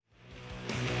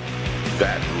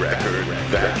That record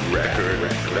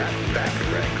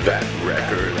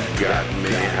got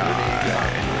me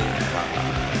high.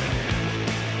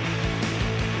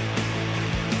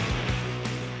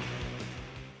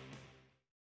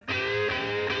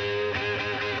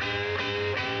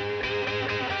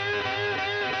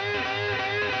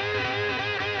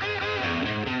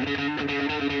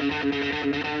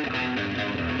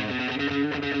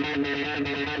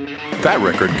 That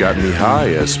Record Got Me High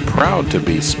is proud to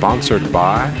be sponsored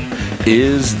by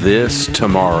Is This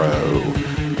Tomorrow?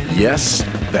 Yes,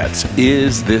 that's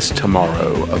Is This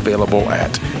Tomorrow, available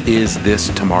at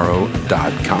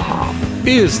isthistomorrow.com.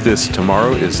 Is This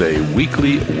Tomorrow is a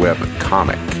weekly web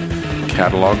comic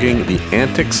cataloging the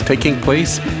antics taking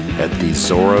place at the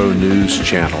Zorro News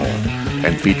Channel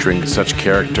and featuring such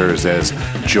characters as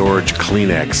George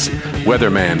Kleenex,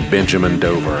 Weatherman Benjamin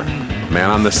Dover, Man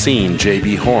on the Scene,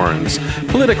 J.B. Horns,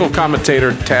 political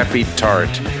commentator Taffy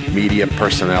Tart, media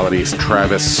personalities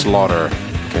Travis Slaughter,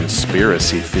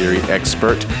 conspiracy theory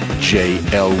expert J.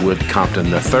 Elwood Compton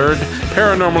III,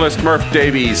 paranormalist Murph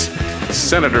Davies,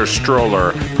 Senator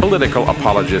Stroller, political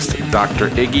apologist Dr.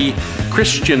 Iggy,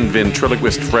 Christian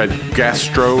ventriloquist Fred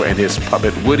Gastro and his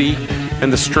puppet Woody,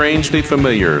 and the strangely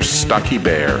familiar Stocky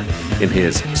Bear in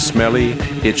his smelly,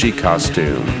 itchy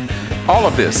costume. All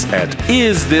of this at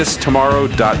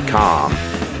isthistomorrow.com.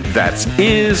 That's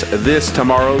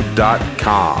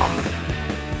isthistomorrow.com.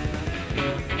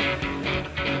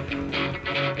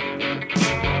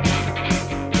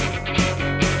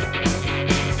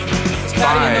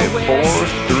 5, 4,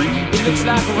 3, 2,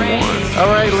 1. All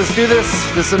right, let's do this.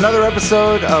 This is another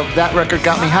episode of That Record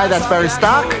Got Me High. That's Barry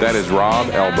Stock. That is Rob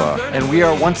Elba. And we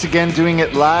are once again doing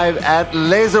it live at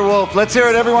Laser Wolf. Let's hear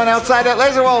it, everyone outside at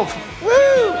Laser Wolf. Woo!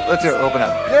 Let's hear it. Open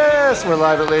up. Yes, we're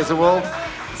live at Laser Wolf.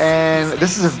 And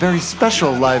this is a very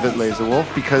special live at Laser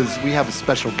Wolf because we have a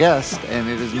special guest, and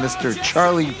it is Mr.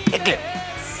 Charlie Pickett.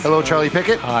 Hello, Charlie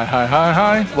Pickett.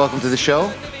 Hi. Welcome to the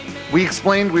show. We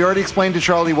already explained to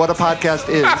Charlie what a podcast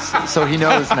is, so he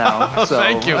knows now. So.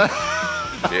 Thank you.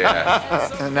 Yeah.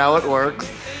 And now it works.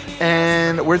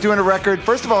 And we're doing a record.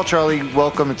 First of all, Charlie,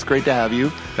 welcome. It's great to have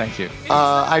you. Thank you.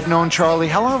 I've known Charlie.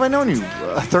 How long have I known you?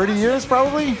 30 years,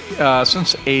 probably?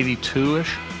 Since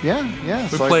 82-ish. Yeah. We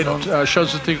So played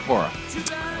shows at the Agora.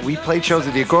 We played shows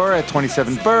at the Agora at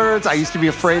 27 Birds. I used to be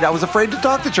afraid. I was afraid to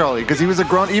talk to Charlie because he was a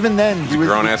grown. Even then, he was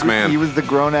grown-ass man. He was the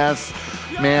grown-ass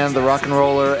man, the rock and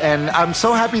roller. And I'm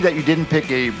so happy that you didn't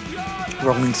pick a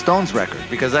Rolling Stones record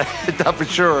because I thought for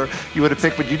sure you would have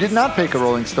picked, but you did not pick a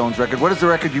Rolling Stones record. What is the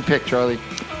record you picked, Charlie?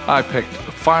 I picked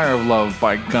Fire of Love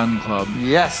by Gun Club.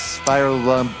 Yes, Fire of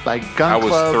Love by Gun Club. I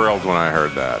was thrilled when I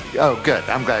heard that. Oh, good.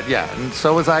 I'm glad. Yeah, and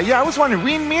so was I. Yeah, I was wondering.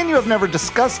 Me and you have never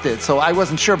discussed it, so I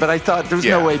wasn't sure, but I thought there's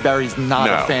no way Barry's not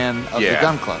a fan of the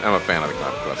Gun Club. I'm a fan of the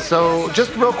Gun Club. So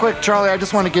just real quick, Charlie, I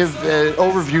just want to give an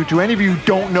overview to any of you who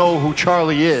don't know who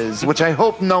Charlie is, which I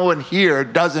hope no one here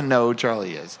doesn't know who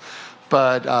Charlie is.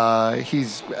 But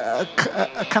he's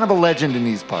kind of a legend in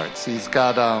these parts. He's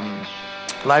got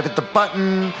Live at the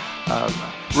Button,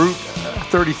 Route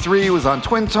 33 was on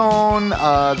Twin Tone,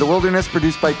 The Wilderness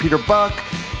produced by Peter Buck.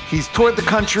 He's toured the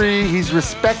country. He's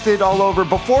respected all over.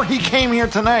 Before he came here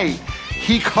tonight,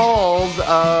 he called,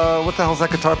 what the hell's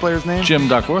that guitar player's name? Jim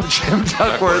Duckworth. Jim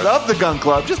Duckworth of the Gun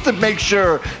Club, just to make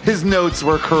sure his notes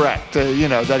were correct,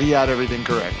 that he had everything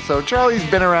correct. So Charlie's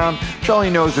been around. Charlie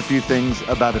knows a few things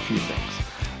about a few things.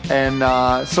 And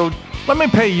so... Let me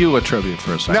pay you a tribute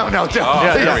for a second. No, don't.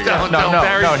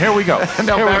 Here we go.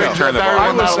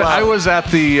 I was at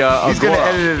the He's going to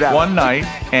edit it out. one night,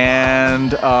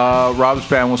 and Rob's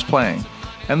band was playing.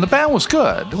 And the band was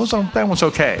good. The band was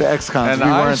okay. The ex-cons, and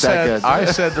we weren't that good. I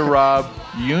said to Rob,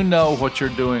 you know what you're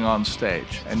doing on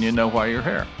stage, and you know why you're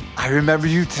here. I remember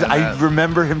I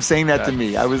remember him saying that to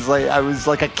me. I was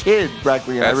like a kid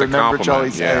practically. And I remember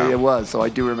Charlie saying it was. So I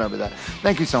do remember that.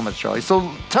 Thank you so much, Charlie. So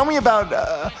tell me about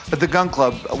the Gun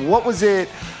Club. What was it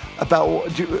about?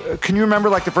 Can you remember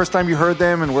like the first time you heard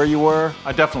them and where you were?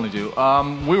 I definitely do.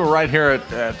 We were right here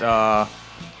at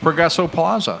Progresso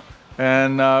Plaza,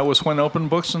 and it was when Open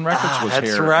Books and Records was here.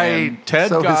 That's right. And Ted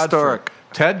so Godfrey, historic.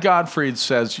 Ted Gottfried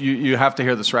says, you have to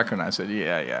hear this record. And I said,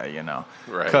 yeah,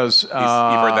 Right. Because you've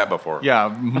heard that before. Yeah,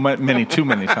 too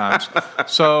many times.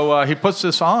 So he puts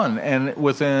this on, and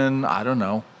within, I don't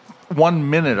know, 1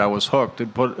 minute I was hooked.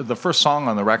 The first song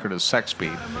on the record is Sex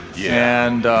Beat. Yeah.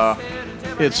 And I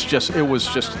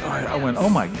went, oh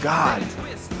my God.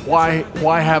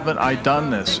 Why haven't I done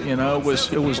this?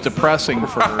 It was depressing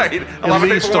for Right. at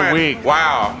least a week.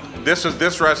 Wow.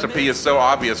 this recipe is so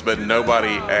obvious, but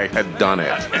nobody had done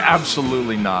it.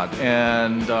 Absolutely not.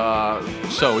 And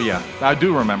so, yeah, I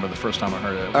do remember the first time I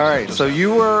heard it. All right, so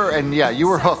you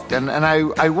were hooked, and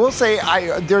I will say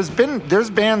there's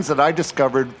bands that I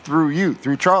discovered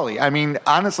through Charlie. I mean,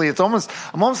 honestly, I'm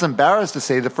almost embarrassed to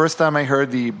say the first time I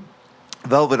heard the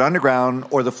Velvet Underground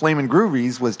or the Flamin'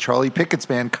 Groovies was Charlie Pickett's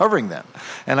band covering them,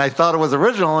 and I thought it was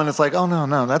original, and it's like, oh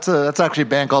no, that's actually a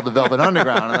band called the Velvet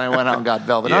Underground, and I went out and got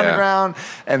Velvet Underground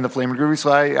and the Flamin' Groovies.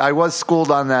 So I was schooled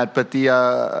on that, but the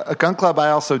Gun Club I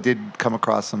also did come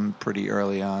across them pretty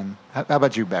early on. How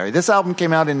about you, Barry? This album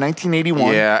came out in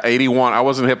 1981. Yeah, 81. I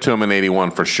wasn't hip to them in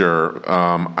 81 for sure.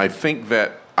 I think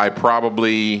that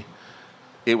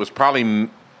it was probably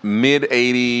mid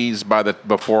 80s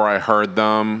before I heard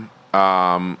them.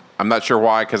 I'm not sure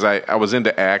why, because I was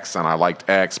into X and I liked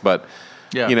X, but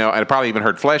I probably even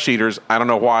heard Flesh Eaters. I don't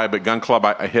know why, but Gun Club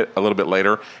I hit a little bit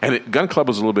later, and Gun Club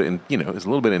was a little bit, it's a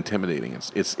little bit intimidating.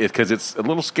 It's because it's a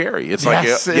little scary. It's it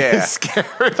is scary.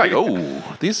 It's like,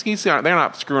 these they're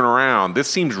not screwing around. This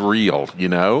seems real,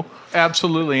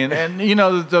 Absolutely, and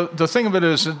the thing of it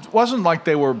is, it wasn't like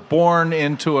they were born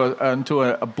into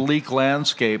a bleak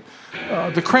landscape.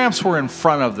 The Cramps were in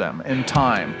front of them in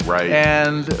time, right?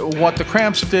 And what the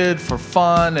Cramps did for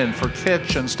fun and for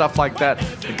kitsch and stuff like that,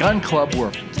 the Gun Club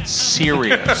were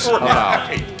serious about.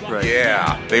 Right.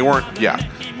 Yeah, they weren't. Yeah,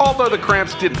 although the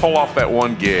Cramps did pull off that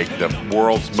one gig, the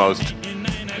world's most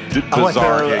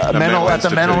bizarre gig, at the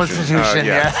mental institution.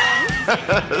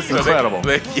 Incredible.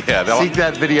 Seek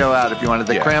that video out if you wanted.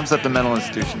 The Cramps at the mental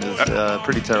institution is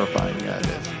pretty terrifying. Yeah, it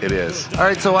is. It is. All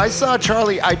right, so I saw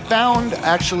Charlie. I found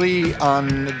actually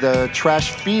on the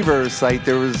Trash Fever site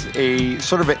there was a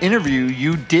sort of an interview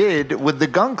you did with the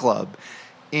Gun Club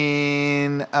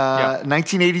in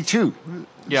 1982.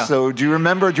 Yeah. So do you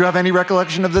remember? Do you have any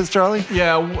recollection of this, Charlie?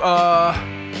 Yeah.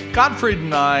 Gottfried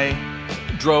and I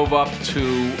drove up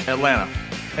to Atlanta,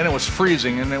 and it was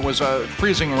freezing, and it was a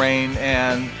freezing rain,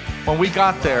 and when we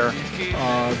got there,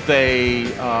 they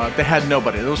had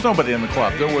nobody. There was nobody in the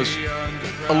club. There was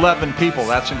 11 people.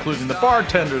 That's including the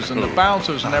bartenders and the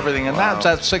bouncers and everything, and that's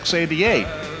at 688,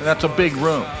 and that's a big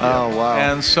room. Oh, wow.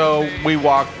 And so we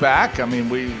walked back. I mean,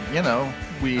 we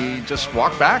just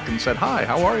walked back and said, hi,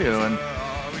 how are you?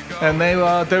 And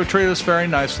they treated us very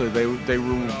nicely. They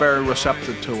were very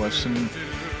receptive to us. And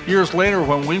years later,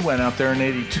 when we went out there in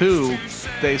 82,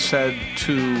 they said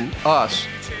to us,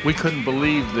 we couldn't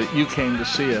believe that you came to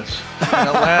see us in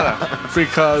Atlanta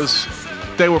because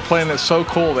they were playing it so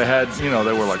cool. They had, they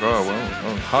were like,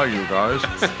 hi, you guys.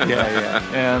 Yeah.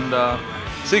 And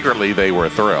secretly, they were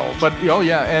thrilled. But,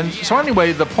 and so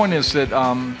anyway, the point is that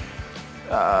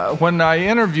when I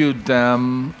interviewed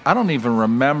them, I don't even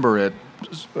remember it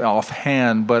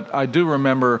offhand, but I do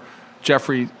remember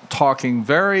Jeffrey talking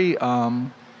very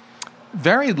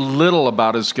little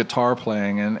about his guitar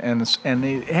playing, and he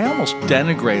almost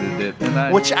denigrated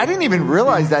it. Which I didn't even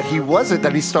realize that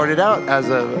he started out as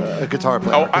a guitar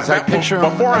player. I picture him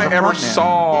before as I ever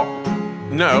saw.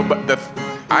 No, but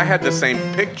I had the same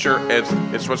picture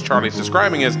as what Charlie's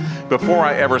describing is before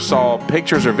I ever saw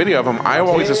pictures or video of him. I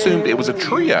always assumed it was a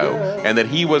trio and that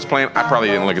he was playing. I probably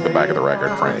didn't look at the back of the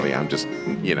record, frankly. I'm just,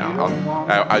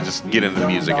 I just get into the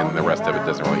music and the rest of it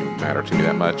doesn't really matter to me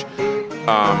that much.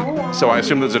 So I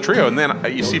assumed it was a trio, and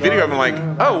then you see video of him like,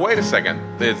 oh, wait a second,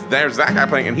 there's that guy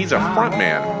playing, and he's a front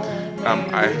man.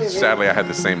 Sadly, I had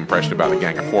the same impression about the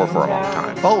Gang of Four for a long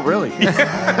time. Oh, really?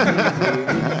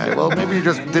 Well, maybe you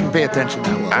just didn't pay attention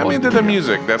that well. I'm into the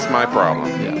music. That's my problem.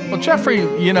 Yeah. Well, Jeffrey,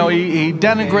 he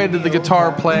denigrated the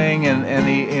guitar playing,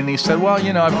 and he said, well,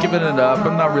 I've given it up.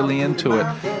 I'm not really into it.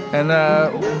 And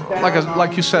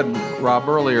like you said, Rob,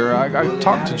 earlier, I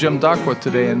talked to Jim Duckworth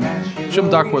today, and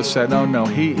Jim Duckworth said, no,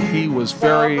 he was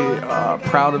very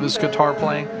proud of his guitar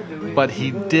playing, but he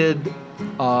did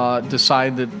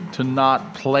decided to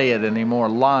not play it anymore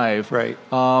live, right?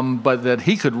 But that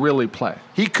he could really play.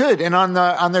 He could, and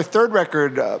on their third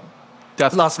record,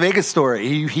 Las Vegas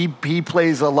Story, he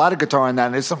plays a lot of guitar on that,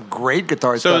 and there's some great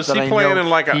guitar stuff. So is he playing in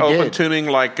like an open tuning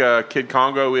like Kid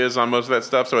Congo is on most of that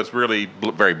stuff? So it's really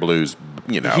very blues.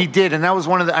 He did, and that was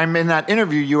one of the. I'm in that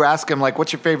interview. You ask him like,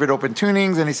 "What's your favorite open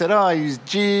tunings?" And he said, "Oh, I use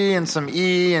G and some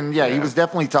E," and he was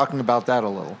definitely talking about that a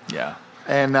little. Yeah.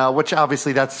 And which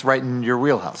obviously that's right in your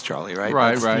wheelhouse, Charlie, right?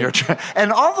 Right.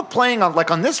 And all the playing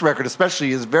on this record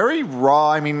especially is very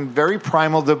raw. I mean, very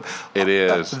primal. It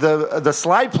is. The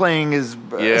slide playing is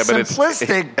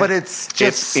simplistic, but it's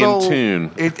just in tune.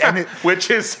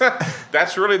 Which is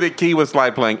that's really the key with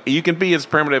slide playing. You can be as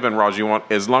primitive and raw as you want,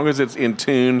 as long as it's in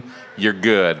tune. You're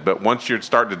good. But once you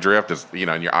start to drift,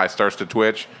 and your eye starts to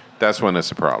twitch, that's when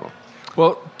it's a problem.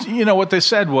 Well, what they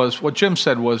said was, what Jim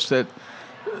said was that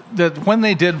when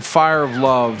they did Fire of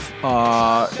Love,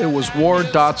 it was Ward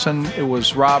Dotson, it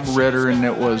was Rob Ritter, and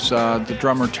it was the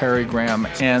drummer Terry Graham,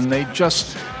 and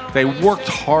they worked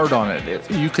hard on it.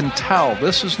 You can tell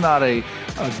this is not an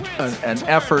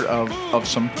effort of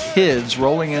some kids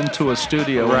rolling into a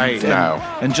studio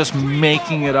and just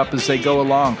making it up as they go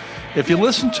along. If you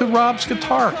listen to Rob's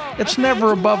guitar, it's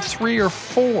never above 3 or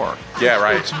 4. Yeah,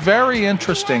 right. It's very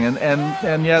interesting,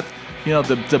 and yet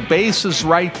the bass is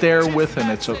right there with him.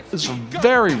 It's a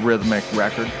very rhythmic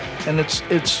record, and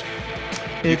it's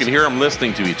you can hear them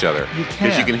listening to each other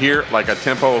because you can hear like a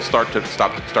tempo will start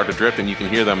to drift, and you can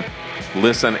hear them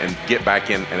listen and get back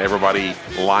in, and everybody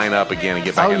line up again and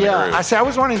get back in the groove. I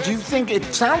was wondering, do you think it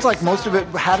sounds like most of it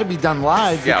had to be done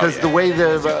live because the way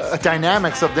the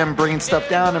dynamics of them bringing stuff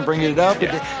down and bringing it up,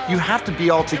 you have to be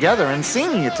all together and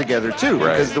singing it together too,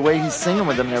 because the way he's singing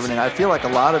with them and everything, I feel like a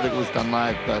lot of it was done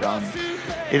live, but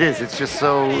it's just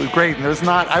so great.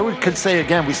 And could say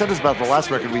again, we said this about the last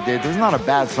record we did, there's not a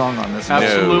bad song on this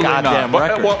Absolutely goddamn not.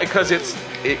 record. Well, because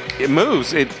it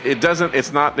moves. It doesn't.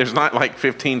 It's not. There's not like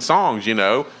 15 songs. You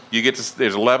get to.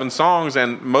 There's 11 songs,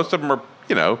 and most of them are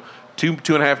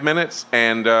 2.5 minutes,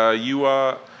 and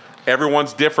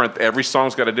everyone's different. Every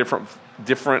song's got a different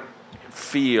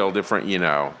feel, different.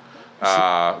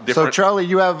 So Charlie,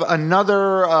 you have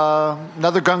another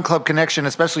Gun Club connection,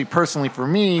 especially personally for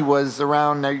me, was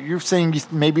around. Now you're saying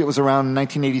maybe it was around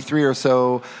 1983 or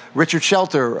so. Richard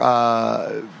Shelter,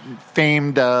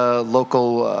 famed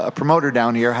local promoter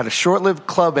down here, had a short-lived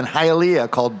club in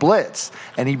Hialeah called Blitz,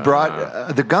 and he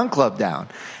brought the Gun Club down.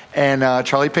 And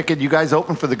Charlie Pickett, you guys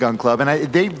opened for the Gun Club, and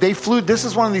they flew. This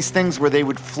is one of these things where they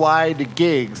would fly to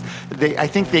gigs. I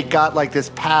think they got like this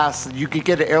pass. You could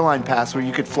get an airline pass where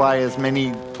you could fly as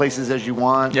many places as you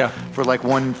want for like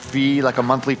one fee, like a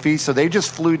monthly fee. So they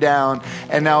just flew down.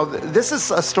 And now this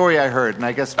is a story I heard, and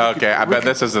I guess I bet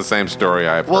this is the same story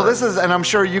I've heard. Well, this is, and I'm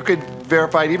sure you could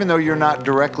verify it, even though you're not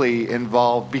directly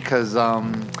involved, because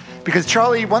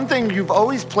Charlie, one thing you've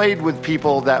always played with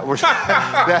people that were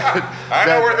I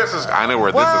know where this is going.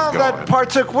 That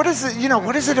partook. What is it?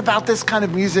 What is it about this kind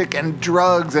of music and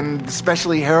drugs, and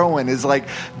especially heroin? Is like,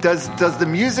 does the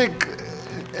music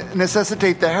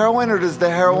necessitate the heroin, or does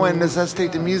the heroin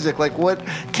necessitate the music? Like, what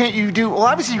can't you do? Well,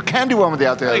 obviously you can do one with the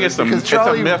other. I think it's a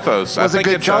mythos.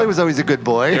 Charlie was always a good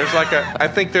boy. There's like I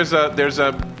think there's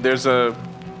a.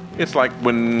 It's like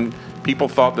when people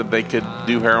thought that they could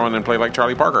do heroin and play like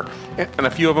Charlie Parker. And a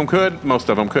few of them could. Most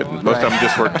of them couldn't. Most of them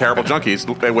just were terrible junkies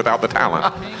without the talent.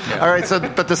 All right,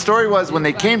 but the story was when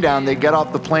they came down, they get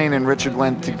off the plane and Richard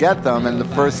went to get them, and the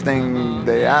first thing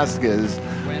they ask is,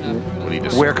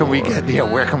 where can we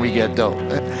get dope?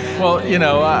 Well,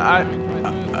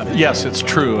 yes, it's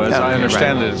true. As I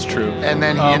understand it, it's true. And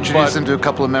then he introduced them to a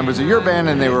couple of members of your band,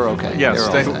 and they were okay. Yes,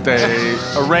 they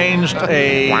arranged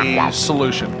a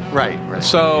solution. Right.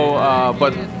 So,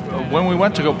 but when we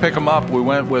went to go pick them up, we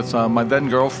went with my then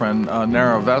girlfriend,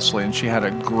 Nara Vesely, and she had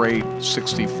a great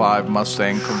 65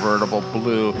 Mustang convertible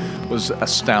blue. It was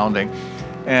astounding.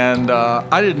 And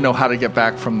I didn't know how to get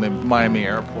back from the Miami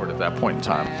airport at that point in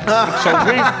time. So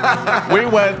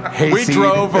we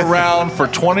drove around for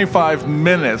 25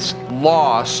 minutes,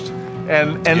 lost,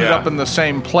 and ended up in the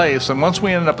same place. And once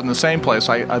we ended up in the same place,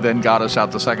 I then got us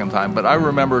out the second time. But I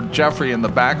remember Jeffrey in the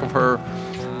back of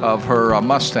her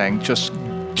Mustang, just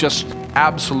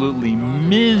absolutely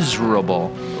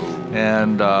miserable.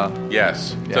 And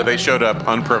yes, so they showed up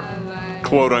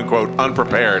quote unquote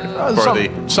unprepared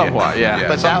somewhat.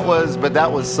 But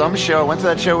that was some show. I went to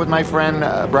that show with my friend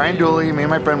Brian Dooley. Me and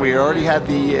my friend, we already had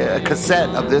the cassette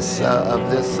of this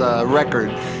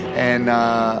record and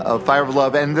of Fire of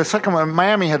Love, and the second one,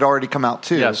 Miami, had already come out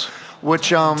too. Yes.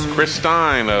 Which Chris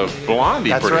Stein of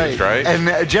Blondie produced, right?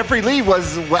 And Jeffrey Lee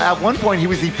was, at one point, he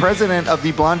was the president of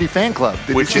the Blondie fan club.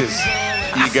 Which is,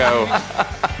 you go,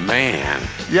 man.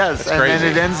 Yes, and then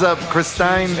it ends up Chris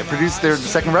Stein produced their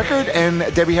second record,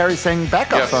 and Debbie Harry sang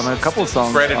backups on a couple of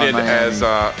songs. Credited as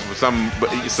some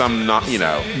not,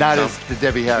 not as the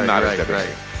Debbie Harry, not as Debbie. Right.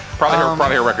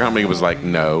 Probably her record company was like,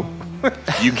 no,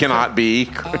 you cannot be.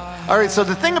 All right, so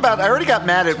the thing about, I already got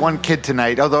mad at one kid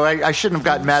tonight, although I shouldn't have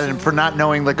gotten mad at him for not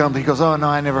knowing the Gun Club. He goes, oh, no,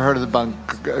 I never heard of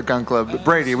the Gun Club.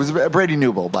 Brady, it was Brady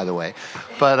Newell, by the way.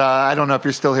 But I don't know if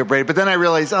you're still here, Brady. But then I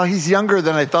realized, he's younger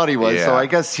than I thought he was, so I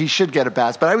guess he should get a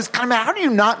pass. But I was kind of, how do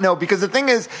you not know? Because the thing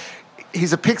is,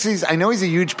 he's a Pixies. I know he's a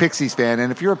huge Pixies fan, and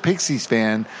if you're a Pixies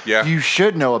fan, you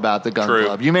should know about the Gun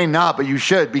Club. You may not, but you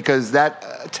should, because that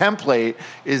template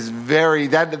is very,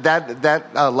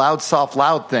 that loud, soft,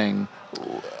 loud thing.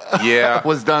 Yeah.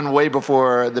 was done way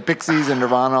before the Pixies and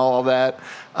Nirvana, all that.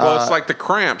 Well, it's like the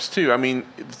Cramps too. I mean,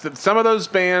 some of those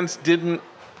bands didn't.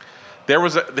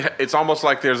 It's almost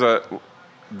like for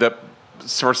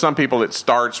some people it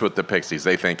starts with the Pixies.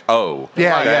 They think, those,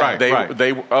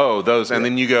 and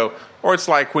then you go, or it's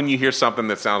like when you hear something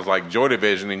that sounds like Joy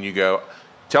Division, and you go,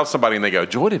 tell somebody, and they go,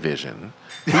 Joy Division.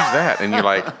 Who's that? And you're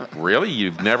like, really?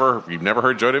 You've never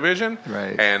heard Joy Division?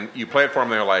 Right. And you play it for them,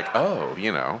 and they're like, oh,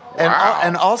 wow.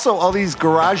 And also all these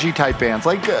garagey type bands,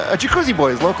 like Jacuzzi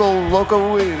Boys,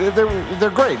 local,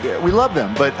 they're great. We love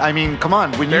them. But I mean, come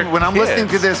on, when I'm listening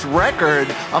to this record,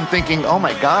 I'm thinking, oh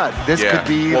my God, this could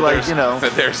be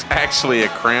There's actually a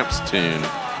Cramps tune,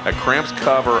 a Cramps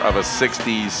cover of a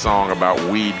 '60s song about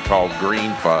weed called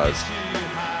Green Fuzz.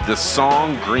 The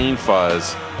song Green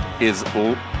Fuzz is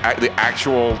the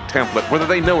actual template, whether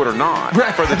they know it or not.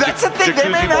 Right. For the That's the thing, they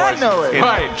may not know it.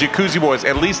 Right. Jacuzzi Boys,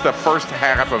 at least the first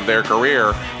half of their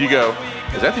career, you go,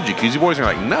 is that the Jacuzzi Boys? And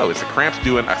you're like, no, it's the Cramps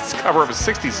doing a cover of a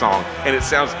 '60s song, and it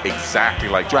sounds exactly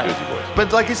like Jacuzzi Boys.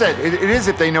 But like you said, it is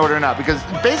if they know it or not, because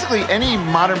basically any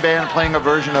modern band playing a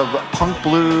version of punk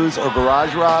blues or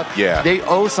garage rock, they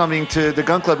owe something to the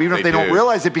Gun Club, even if they don't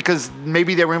realize it, because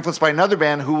maybe they were influenced by another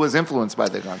band who was influenced by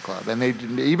the Gun Club, and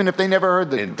even if they never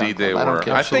heard the Gun Club, they were. I don't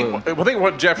care. I think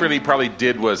what Jeff really probably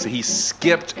did was he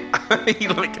skipped. he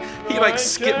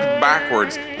skipped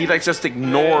backwards. He just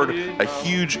ignored a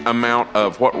huge amount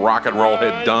of what rock and roll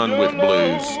had done with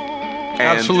blues.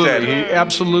 Absolutely, he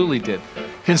absolutely did.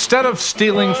 Instead of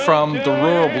stealing from the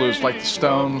rural blues like the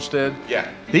Stones did,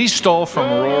 he stole from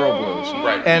rural blues.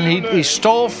 Right. And he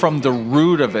stole from the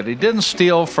root of it. He didn't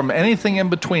steal from anything in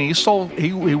between.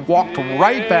 He walked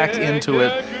right back into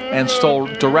it and stole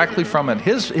directly from it.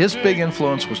 His big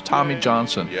influence was Tommy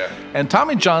Johnson. Yeah. And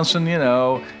Tommy Johnson,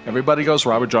 everybody goes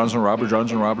Robert Johnson.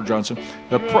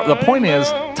 The point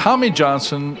is, Tommy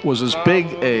Johnson was as big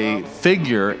a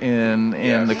figure in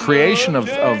the creation of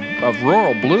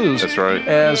rural blues. That's right.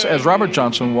 As Robert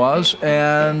Johnson was,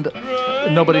 and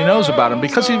nobody knows about him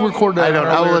because he recorded at an earlier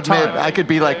I will admit, time. I could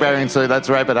be like Barry and say that's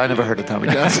right, but I never heard of Tommy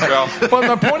Johnson. But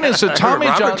the point is that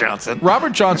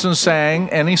Robert Johnson sang,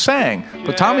 and he sang,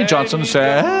 but Tommy Johnson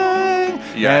sang,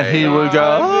 and he would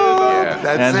go,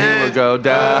 he would go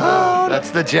down.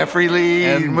 That's the Jeffrey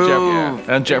Lee move.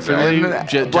 And Jeffrey Lee.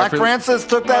 Black Francis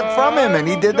took that from him, and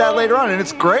he did that later on, and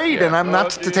it's great. And I'm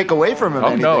not to take away from him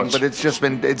anything, but it's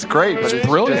great. But it's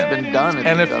brilliant. Just been done.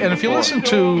 And if you listen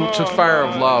to Fire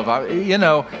of Love,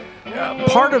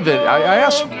 part of it, I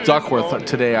asked Duckworth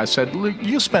today, I said,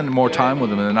 you spend more time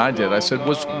with him than I did. I said,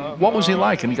 what was he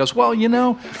like? And he goes, well,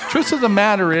 truth of the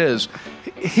matter is,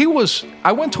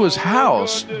 I went to his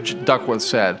house, Duckworth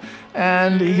said,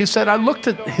 and he said, I looked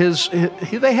at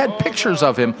they had pictures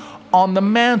of him on the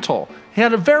mantle. He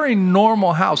had a very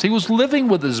normal house. He was living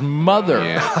with his mother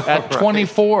at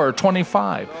 24 or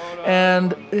 25.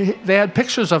 And they had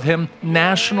pictures of him,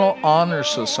 National Honor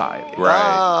Society. Right.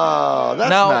 Oh,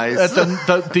 that's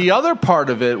nice. The other part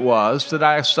of it was that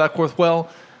I stuck with, well,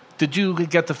 did you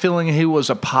get the feeling he was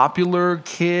a popular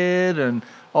kid and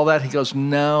all that? He goes,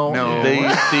 no.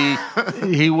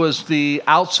 He was the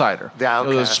outsider. The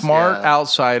outcast, he was a smart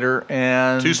outsider.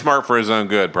 And too smart for his own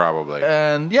good, probably.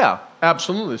 And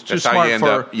absolutely. It's too smart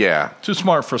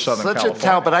for Southern California. Such a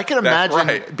talent, but I can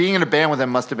imagine being in a band with him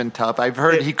must have been tough. I've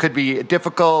heard he could be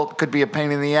difficult, could be a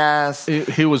pain in the ass.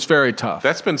 He was very tough.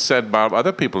 That's been said by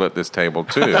other people at this table,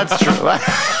 too. That's true.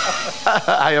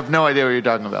 I have no idea what you're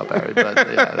talking about, Barry, but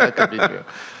that could be true.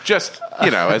 Just,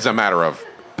 as a matter of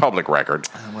public record.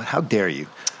 How dare you?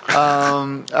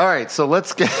 All right, so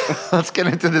let's get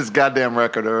into this goddamn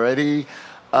record already.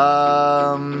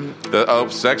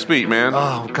 Sex Beat, man.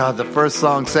 Oh God, the first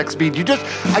song, Sex Beat.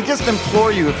 I just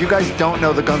implore you, if you guys don't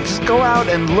know the Gun, just go out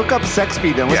and look up Sex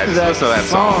Beat and listen to that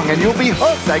song, and you'll be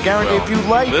hooked. I guarantee. If you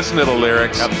like, listen to the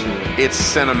lyrics. Absolutely.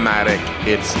 It's cinematic.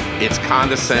 It's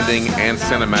condescending and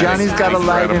cinematic. Johnny's got a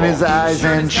light in his eyes,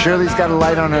 and Shirley's got a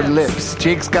light on her lips.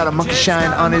 Jake's got a monkey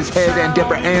shine on his head, and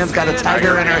Deborah Ann's got a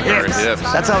tiger in her hips.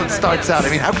 That's how it starts out. I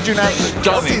mean, how could you not?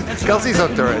 Kelsey's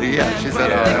hooked already. Yeah, she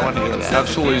said, I want to hear that.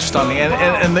 Absolutely stunning,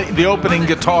 and the opening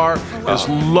guitar is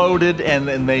loaded,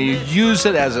 and they use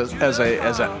it as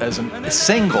a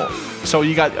single. So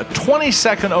you got a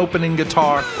 20-second opening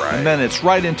guitar, and then it's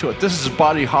right into it. This is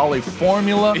Buddy Holly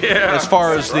formula as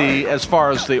far as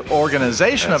the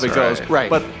organization of it goes. Right.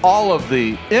 But all of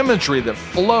the imagery that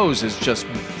flows is just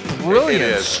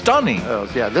brilliant, stunning. Oh,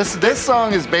 yeah, this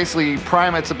song is basically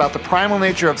it's about the primal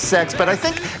nature of sex, but I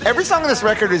think every song on this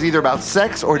record is either about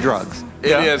sex or drugs.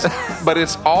 It is, but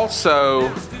it's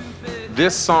also,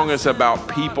 this song is about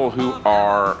people who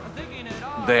are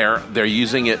they're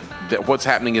using it what's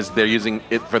happening is they're using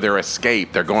it for their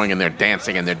escape. They're going and they're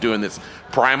dancing and they're doing this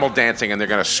primal dancing and they're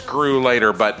going to screw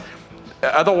later, but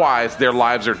otherwise their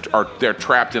lives are they're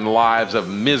trapped in lives of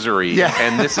misery. Yeah.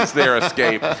 And this is their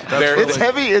escape. It's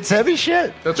heavy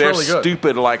shit. That's they're really good.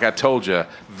 stupid, like I told you.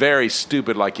 Very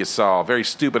stupid, like you saw. Very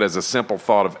stupid as a simple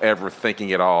thought of ever thinking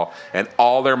it all. And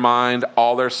all their mind,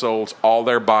 all their souls, all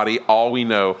their body, all we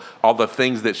know, all the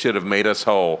things that should have made us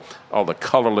whole, all the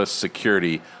colorless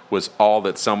security was all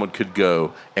that someone could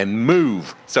go and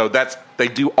move. So they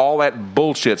do all that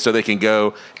bullshit so they can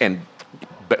go and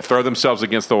throw themselves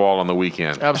against the wall on the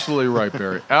weekend. Absolutely right,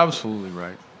 Barry. Absolutely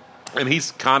right. And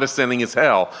he's condescending as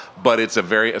hell, but it's a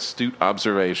very astute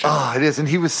observation. Oh, it is. And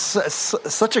he was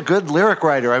such a good lyric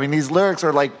writer. I mean, these lyrics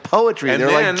are like poetry.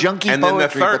 They're like junky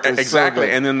poetry. Exactly.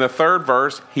 So and then the third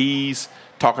verse, he's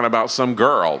talking about some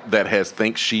girl that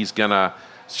thinks she's got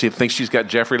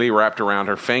Jeffrey Lee wrapped around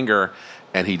her finger,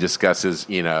 and he discusses,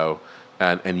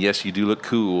 and yes, you do look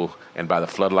cool, and by the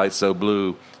floodlights so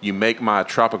blue, you make my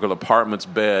tropical apartment's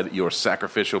bed your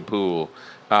sacrificial pool.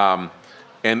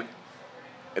 And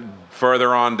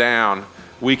further on down,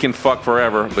 we can fuck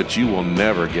forever, but you will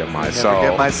never get my soul. Never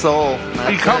get my soul.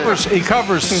 He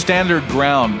covers standard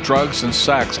ground, drugs and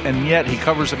sex, and yet he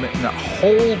covers them in a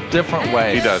whole different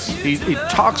way. He does. He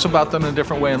talks about them in a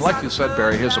different way, and like you said,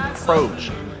 Barry, his approach.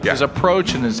 Yeah. His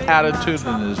approach and his attitude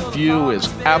and his view is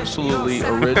absolutely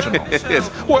original. It is.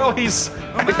 Well,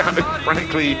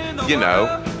 frankly,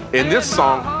 in this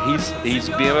song, he's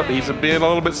being a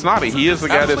little bit snobby. He is the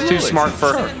guy that's too smart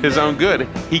for his own good.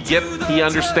 He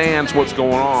understands what's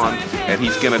going on, and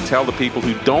he's going to tell the people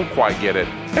who don't quite get it,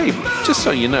 hey, just so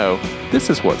you know,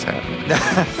 this is what's happening.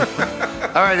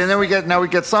 All right, and then we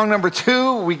get song number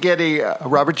 2. We get a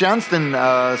Robert Johnston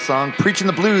song, "Preaching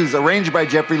the Blues," arranged by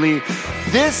Jeffrey Lee.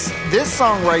 This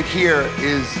song right here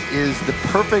is the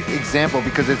perfect example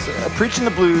because it's "Preaching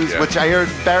the Blues," which I heard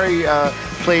Barry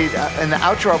played in the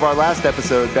outro of our last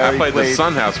episode. Barry I played the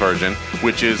Sunhouse version,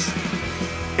 which is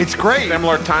it's great.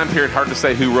 Similar time period. Hard to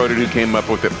say who wrote it, who came up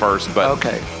with it first, but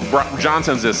okay.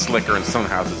 Johnson's is slicker and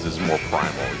Sunhouse's is more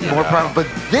primal. More primal, but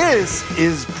this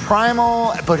is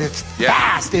primal, but it's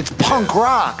fast. It's punk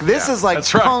rock. This is like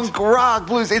punk rock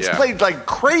blues. It's played like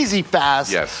crazy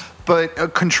fast. Yes.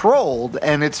 But controlled,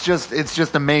 and it's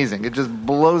just amazing. It just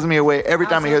blows me away every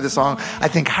time I hear this song. I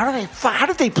think, how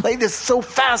did they play this so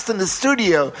fast in the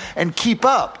studio and keep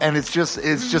up? And it's just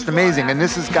amazing. And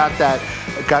this has got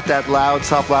that loud,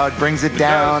 soft loud, brings it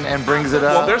down and brings it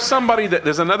up. Well,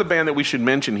 there's another band that we should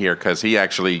mention here because he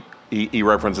actually he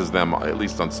references them at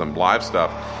least on some live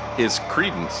stuff. Is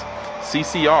Creedence,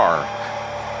 CCR,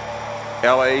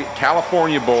 L.A.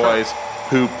 California boys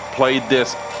who played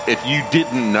this. If you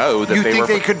didn't know that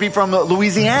they could be from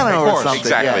Louisiana or something.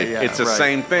 Exactly. It's the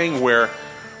same thing where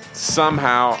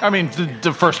somehow... I mean,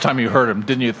 the first time you heard them,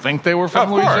 didn't you think they were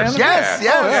from Louisiana?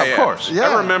 Yes, of course. Yeah.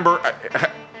 I remember...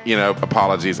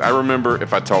 apologies. I remember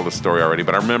if I told the story already,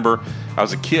 but I remember I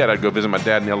was a kid. I'd go visit my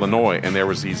dad in Illinois, and there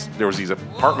was these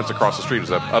apartments across the street. It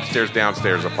was an upstairs,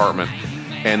 downstairs apartment,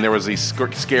 and there was these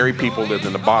scary people lived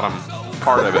in the bottom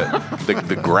part of it,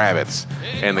 the Gravitz.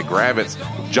 And the Gravitz,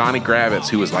 Johnny Gravitz,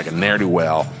 who was like a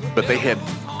ne'er-do-well, but they had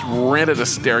rented a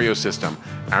stereo system.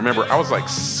 I remember I was like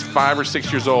 5 or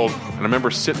 6 years old, and I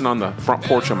remember sitting on the front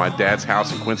porch of my dad's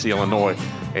house in Quincy, Illinois,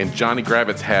 and Johnny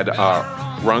Gravitz had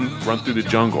Run Through the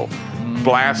Jungle,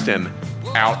 blasting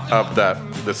out of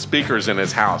the speakers in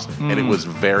his house, and it was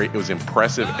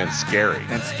impressive and scary.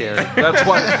 That's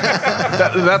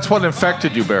what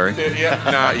infected you, Barry.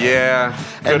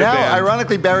 And now,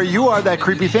 ironically, Barry, you are that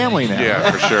creepy family now.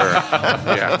 Yeah, for sure.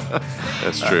 Yeah,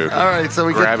 that's true. All right, so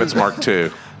we Gravitz Mark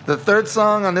II. The third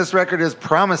song on this record is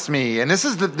 "Promise Me," and this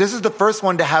is the first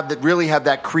one to have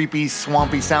that creepy,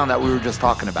 swampy sound that we were just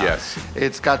talking about. Yes,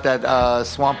 it's got that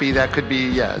swampy. That could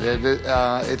be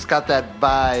it's got that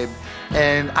vibe,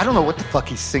 and I don't know what the fuck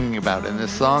he's singing about in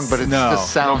this song, but it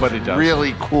just sounds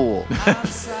really cool.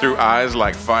 Through eyes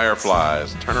like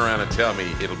fireflies, turn around and tell me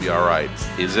it'll be all right.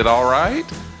 Is it all right?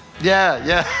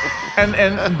 Yeah. And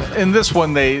in this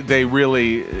one, they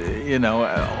really,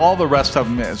 all the rest of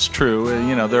them is true.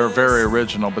 They're very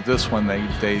original, but this one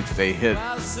they hit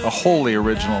a wholly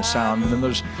original sound. And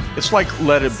it's like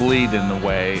Let It Bleed in a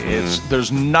way.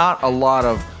 There's not a lot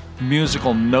of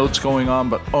musical notes going on,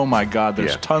 but oh my God,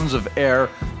 there's tons of air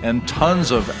and tons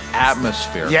of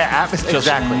atmosphere. Yeah, atmosphere. Just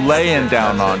exactly. laying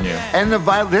down on you. And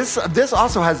this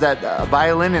also has that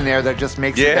violin in there that just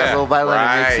makes it that little violin.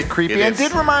 It makes it creepy. And it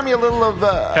did remind me a little of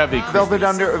Heavy Velvet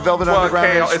Underground.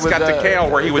 Cale, it's got the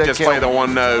Cale where he would just play the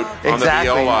one note on the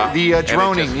viola. The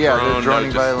droning, the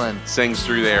droning just violin sings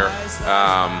through there.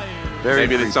 Very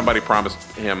Maybe creepy. that somebody promised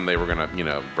him they were going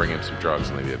to, bring him some drugs,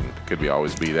 and they didn't. Could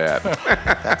always be that.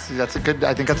 That's a good.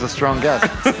 I think that's a strong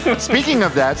guess. Speaking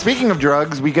of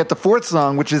drugs, we get the fourth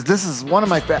song, which is this is one of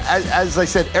my. As I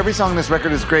said, every song on this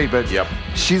record is great, but Yep.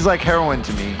 she's like heroin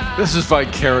to me. This is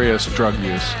vicarious drug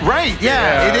use. Right?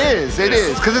 Yeah, it is. It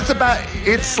is because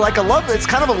it's like a love. It's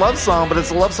kind of a love song, but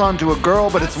it's a love song to a girl,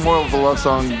 but it's more of a love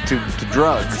song to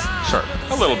drugs. Sure.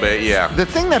 A little bit, yeah. The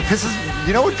thing that pisses,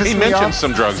 you know what pisses He me off? mentioned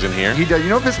some drugs in here. He does. You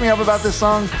know what pissed me off about this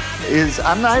song is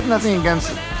I have nothing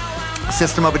against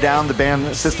System of a Down, the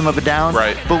band System of a Down.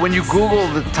 Right. But when you Google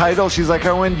the title, She's Like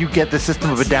Heroin, you get the System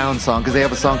of a Down song because they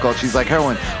have a song called She's Like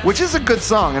Heroin, which is a good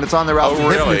song and it's on their album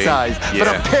really? Hypnotized. Yeah. But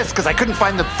I'm pissed because I couldn't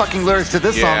find the fucking lyrics to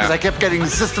this song Yeah. because I kept getting the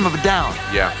System of a Down.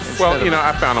 Yeah. Instead Well, of-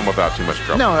 I found them without too much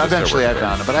trouble. No, Just eventually I over-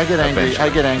 found it, but I get angry. Eventually.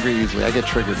 I get angry easily. I get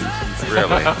triggered easily.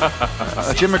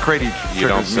 Really? Jim McCready You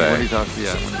don't triggers me say. when he talks.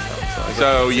 Yeah, when he talks. So I get-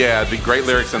 So, yeah, the great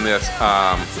lyrics in this.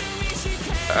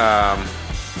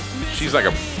 She's like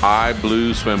a eye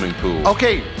blue swimming pool.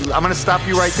 Okay, I'm going to stop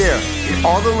you right there.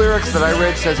 All the lyrics that I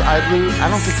read says I blue. I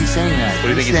don't think he's saying that. What do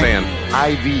you think he's saying?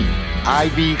 IV.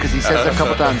 IV, because he says it a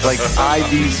couple times, like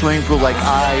IV swimming pool, like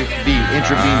IV,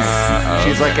 intravenous.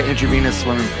 She's like an intravenous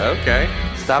swimming pool. Okay.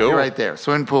 Stop Cool. you right there.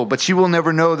 Swimming pool. But she will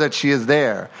never know that she is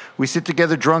there. We sit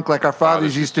together drunk like our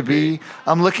fathers used to be.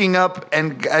 I'm looking up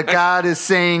and God is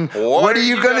saying, what are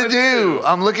you going to do?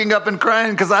 I'm looking up and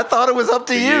crying because I thought it was up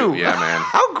to you. Yeah, man.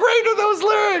 How great are those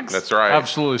lyrics? That's right.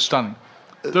 Absolutely stunning.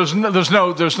 There's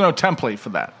no template for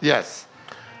that. Yes.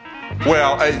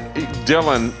 Well,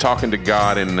 Dylan talking to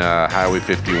God in Highway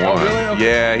 51. Oh, really? Okay.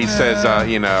 Yeah, he says,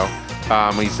 he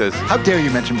says, How dare you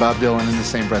mention Bob Dylan in the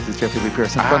same breath as Jeffrey Lee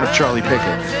Pierce in front of Charlie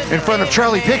Pickett? In front of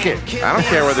Charlie Pickett. I don't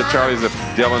care whether Charlie's a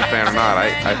Dylan fan or not.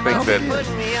 I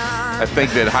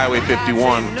think that Highway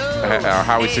 51,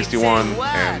 Highway 61,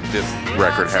 and this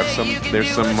record have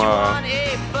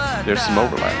there's some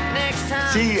overlap.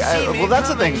 See, well, that's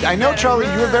the thing. I know, Charlie,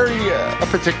 you're very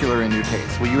particular in your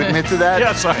taste. Will you admit to that?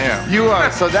 Yes, I am. You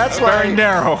are. So that's why. Very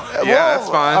narrow. Yeah, that's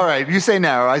fine. All right, you say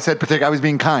narrow. I said particular. I was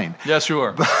being kind. Yes, you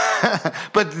are.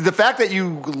 But the fact that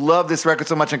you love this record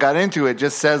so much and got into it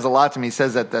just says a lot to me. It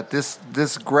says that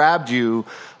this grabbed you,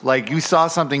 like you saw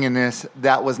something in this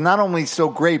that was not only so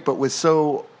great but was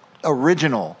so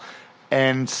original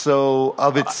and so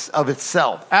of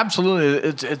itself. Absolutely,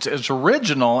 it's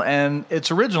original, and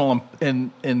it's original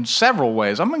in several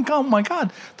ways. I mean, oh my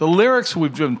God, the lyrics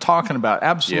we've been talking about,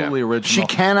 absolutely Yeah. original.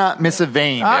 She cannot miss a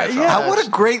vein. Yeah.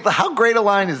 How great a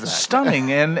line is that?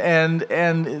 Stunning,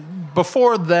 and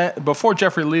before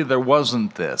Jeffrey Lee, there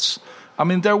wasn't this. I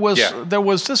mean, there was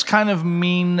this kind of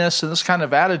meanness and this kind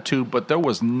of attitude, but there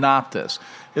was not this.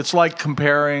 It's like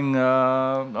comparing,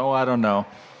 I don't know,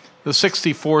 the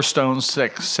 64 Stones,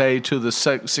 say, to the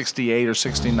 68 or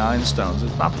 69 Stones.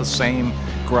 It's not the same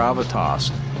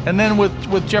gravitas. And then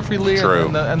with Jeffrey Lee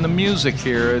and the music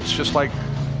here, it's just like,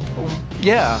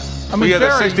 yeah. I mean,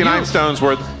 the 69 Stones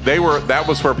that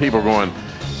was where people were going,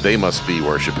 they must be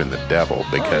worshiping the devil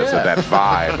because of that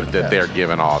vibe that they're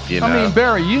giving off, I mean,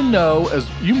 Barry, you know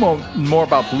more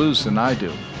about blues than I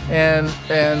do. And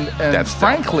That's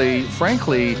frankly,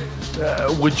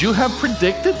 would you have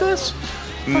predicted this?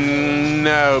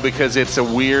 No, because it's a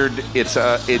weird. It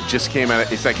just came out.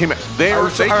 They came out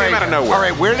of nowhere. All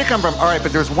right, where did it come from? All right,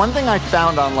 but there's one thing I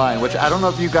found online, which I don't know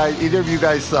if either of you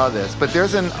guys saw this, but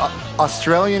there's an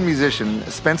Australian musician,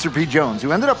 Spencer P. Jones,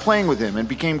 who ended up playing with him and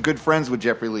became good friends with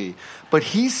Jeffrey Lee. But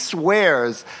he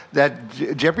swears that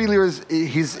Jeffrey Lee's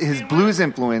his blues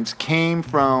influence came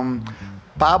from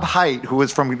Bob Haidt, who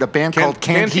was from the band called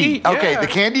Canned Heat. Okay, yeah. the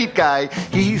Canned Heat guy.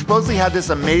 He supposedly had this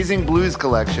amazing blues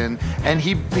collection, and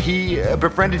he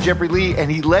befriended Jeffrey Lee, and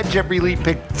he let Jeffrey Lee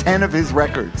pick 10 of his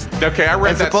records. Okay, I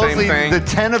read and that same supposedly thing. the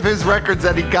 10 of his records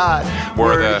that he got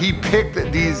he picked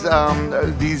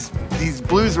these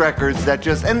blues records that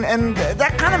just and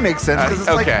that kind of makes sense because it's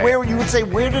like where you would say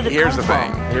where did it Here's come the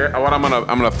from? thing. Here, what I'm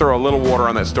gonna throw a little water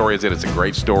on that story is that it's a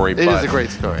great story. It is a great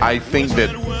story. I think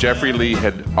that Jeffrey Lee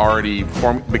had already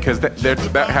formed because that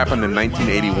happened in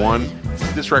 1981.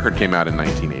 This record came out in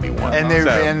 1981,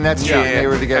 and that's true. They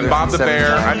were together. And Bob the since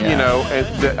Bear,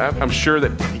 79, I'm sure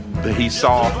that he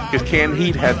saw because Canned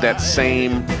Heat had that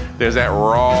same. There's that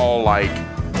raw like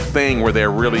thing where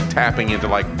they're really tapping into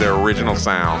like their original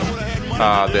sound.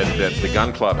 That the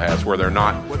Gun Club has, where they're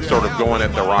not sort of going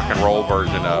at the rock and roll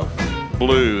version of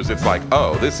blues. It's like,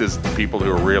 oh, this is people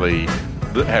who have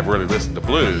really listened to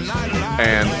blues,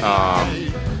 and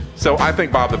so I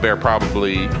think Bob the Bear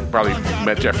probably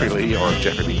met Jeffrey Lee, or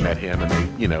Jeffrey Lee met him, and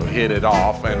they hit it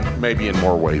off, and maybe in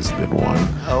more ways than one.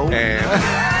 Oh. And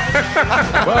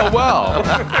Well.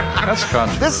 That's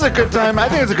controversial. This is a good time. I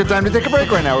think it's a good time to take a break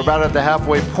right now. We're about at the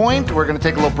halfway point. We're going to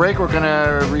take a little break. We're going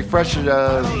to refresh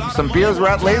some beers. We're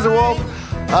at Laser Wolf.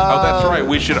 That's right.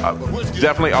 We should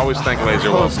definitely always thank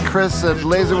Laser Wolf. Host Chris at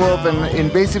Laser Wolf and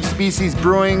Invasive Species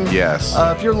Brewing. Yes.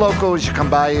 If you're local, you should come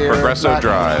by here. Progresso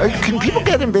Drive. Can people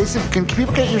get invasive? Can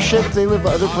people get your shit if they live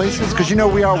other places? Because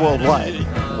we are worldwide.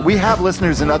 We have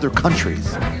listeners in other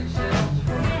countries.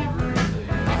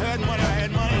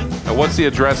 What's the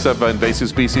address of Invasive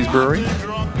Species Brewery?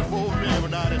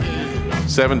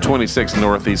 726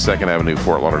 Northeast 2nd Avenue,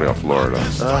 Fort Lauderdale, Florida.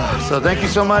 So thank you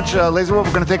so much, Laser Wolf.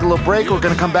 We're going to take a little break. We're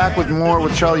going to come back with more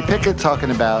with Charlie Pickett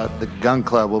talking about the Gun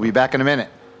Club. We'll be back in a minute.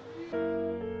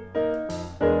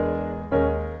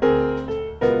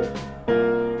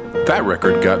 That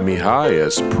Record Got Me High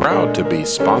is proud to be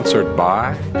sponsored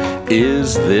by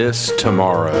Is This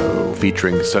Tomorrow,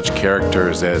 featuring such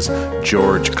characters as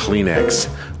George Kleenex,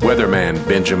 Weatherman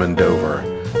Benjamin Dover,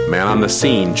 Man on the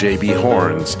Scene J.B.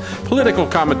 Horns, political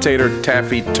commentator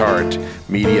Taffy Tart,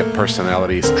 media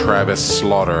personalities Travis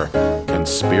Slaughter,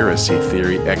 conspiracy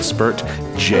theory expert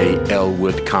J.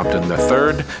 Elwood Compton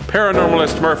III,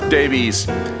 paranormalist Murph Davies,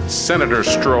 Senator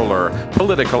Stroller,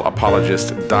 political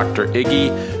apologist Dr.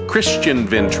 Iggy, Christian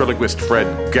ventriloquist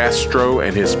Fred Gastro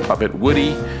and his puppet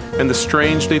Woody, and the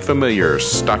strangely familiar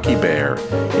Stocky Bear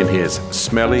in his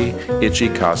smelly, itchy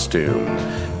costume.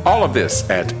 All of this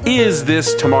at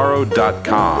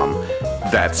isthistomorrow.com.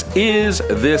 That's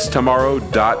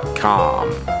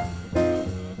isthistomorrow.com.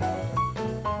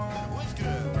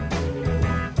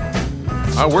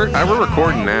 We're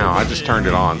recording now. I just turned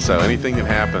it on, so anything that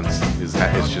happens is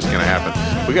just going to happen.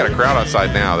 We got a crowd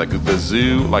outside now. The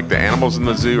zoo, like the animals in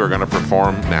the zoo, are going to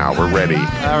perform now. We're ready.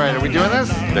 All right, are we doing this?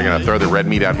 They're going to throw the red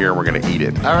meat out here, and we're going to eat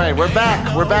it. All right, we're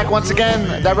back. We're back once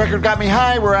again. That Record Got Me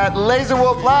High. We're at Laser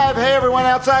Wolf Live. Hey, everyone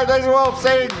outside Laser Wolf,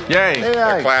 say yay. Hey,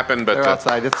 they're clapping, but they're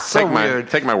outside. It's so weird.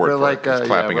 Take my word we're for like, it. It's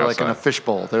clapping we're outside. like in a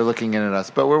fishbowl. They're looking in at us.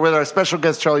 But we're with our special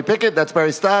guest, Charlie Pickett. That's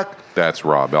Barry Stock. That's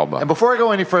Rob Elba. And before I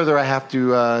go any further, I have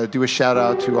to do a shout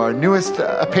out to our newest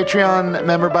Patreon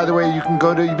member. By the way, you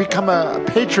become a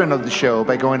patron of the show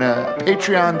by going to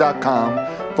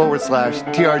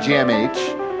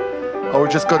patreon.com/TRGMH. Or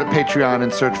just go to Patreon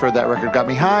and search for That Record Got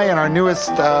Me High. And our newest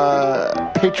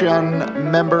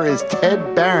Patreon member is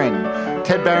Ted Barron.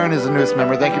 Ted Barron is the newest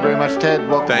member. Thank you very much, Ted.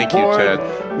 Welcome Thank you, aboard.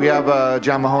 Ted. We have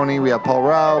John Mahoney. We have Paul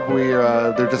Raub.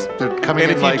 They're coming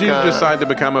And in if like... you do decide to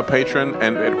become a patron,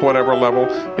 and at whatever level,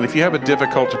 and if you have a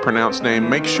difficult to pronounce name,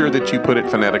 make sure that you put it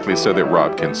phonetically so that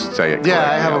Rob can say it. Yeah,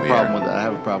 I have on a the problem air. with that. I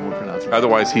have a problem with pronouncing it.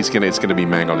 Otherwise, it's going to be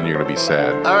mangled, and you're going to be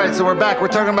sad. All right, so we're back. We're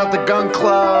talking about the Gun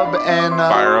Club and...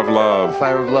 Fire of Love.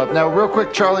 Fire of Love. Now, real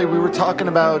quick, Charlie, we were talking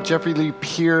about Jeffrey Lee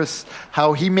Pierce,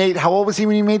 how old was he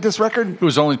when he made this record? He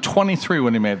was only 23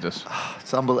 when he made this.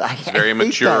 It's unbelievable. It's very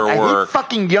mature I work. hate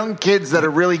fucking young kids that are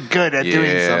really good at doing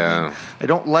Yeah. something. I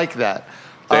don't like that.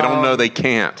 They don't know they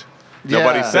can't.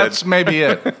 Nobody yeah. said. That's maybe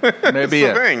it. Maybe That's the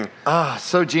it. thing.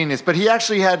 So genius. But he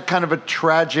actually had kind of a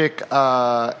tragic...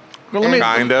 Well,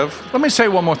 Kind of. Let me say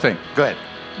one more thing. Go ahead.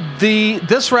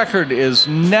 This record is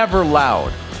never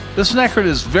loud. This record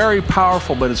is very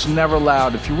powerful, but it's never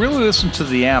loud. If you really listen to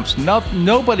the amps,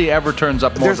 nobody ever turns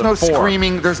up more There's than no 4.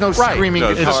 screaming. There's no Right. screaming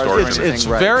No, guitars. distortion. or It's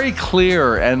anything, right. very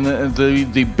clear, and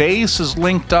the bass is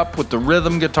linked up with the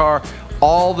rhythm guitar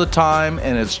all the time,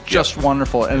 and it's just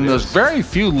wonderful. And there's very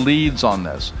few leads on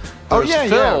this. There's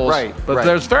fills, right. But right.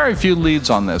 there's very few leads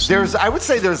on this. I would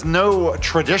say there's no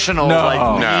traditional No.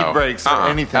 lead breaks or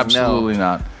anything. Absolutely no.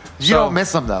 not. You don't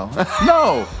miss them though.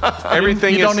 No.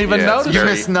 Everything you is, don't even notice. it's You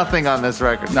very- miss nothing on this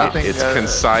record. No. Nothing, It's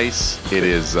concise. It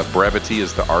is brevity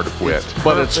is the art of wit.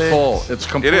 But it's Perfect. full. It's It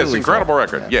completely is incredible full.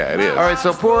 record. Yeah, it is. All right,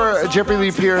 so poor Jeffrey Lee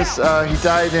Pierce, he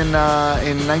died in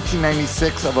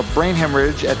 1996 of a brain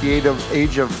hemorrhage at the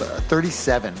age of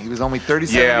 37. He was only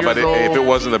 37 Yeah, years but old. if it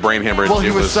wasn't the brain hemorrhage, Well, he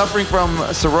it was suffering from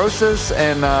cirrhosis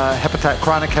and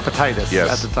chronic hepatitis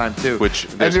yes, at the time, too. Which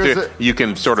And there's you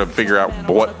can sort of figure out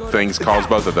what things cause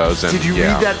both of those. And, Did you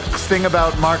read that thing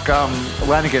about Mark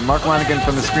Lanigan? Mark Lanigan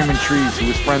from the Screaming Trees, who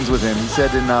was friends with him. He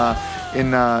said in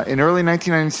early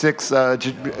 1996,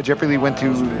 Jeffrey Lee went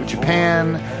to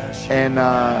Japan, and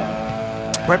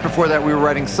right before that, we were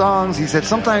writing songs. He said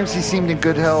sometimes he seemed in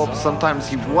good health, sometimes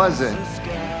he wasn't,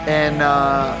 and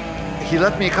he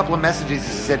left me a couple of messages.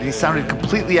 He said he sounded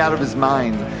completely out of his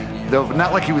mind, though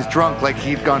not like he was drunk, like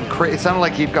he'd gone crazy. It sounded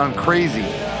like he'd gone crazy,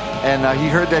 and he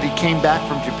heard that he came back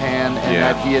from Japan and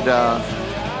that he had.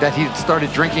 That he had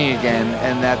started drinking again,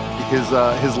 and that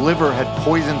his liver had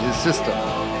poisoned his system,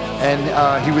 and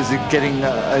he was getting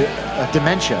a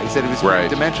dementia. He said he was getting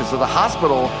dementia. So the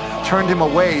hospital turned him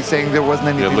away, saying there wasn't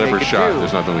anything they liver could shot. do.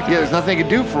 There's nothing we could do. there's nothing they could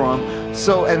do for him.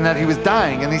 So, and that he was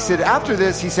dying. And he said, after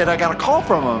this, he said, I got a call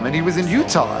from him. And he was in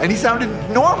Utah. And he sounded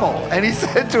normal. And he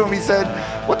said to him, he said,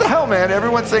 what the hell, man?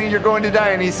 Everyone's saying you're going to die.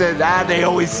 And he said, they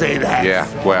always say that. Yeah,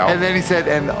 well. And then he said,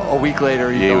 and a week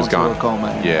later, he was into gone. a coma.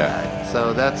 And Yeah. died.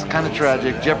 So that's kind of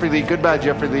tragic. Jeffrey Lee, goodbye,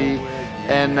 Jeffrey Lee.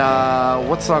 And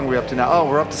what song are we up to now? Oh,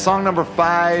 we're up to song number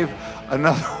 5.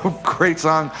 Another great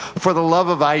song, For the Love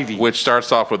of Ivy. Which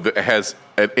starts off with, has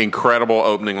an incredible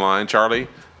opening line. Charlie,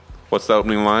 what's the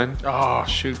opening line? Oh,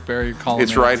 shoot, Barry, you're calling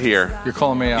It's me right out. here. You're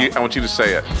calling me out. I want you to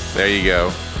say it. There you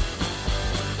go.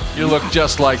 You look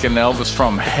just like an Elvis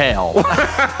from hell.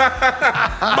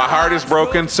 My heart is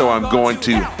broken, so I'm going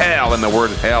to hell. And the word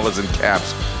hell is in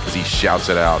caps because he shouts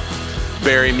it out.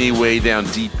 Bury me way down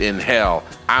deep in hell.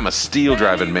 I'm a steel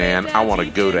driving man. I want to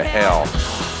go to hell.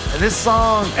 And this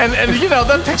song, And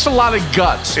that takes a lot of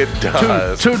guts. It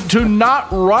does. To not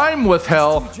rhyme with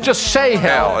hell, just say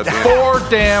hell Hell. 4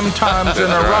 damn times in a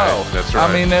right. row. That's right.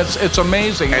 I mean, it's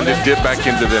amazing. And to dip back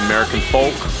into the American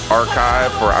folk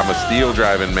archive for I'm a steel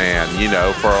driving man,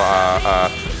 for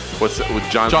with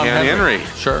John Henry.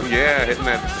 Sure. Yeah, hitting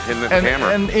that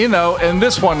hammer. And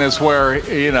this one is where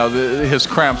his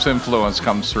Cramps influence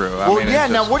comes through. I mean, it's now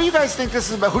just- what do you guys think this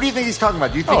is about? Who do you think he's talking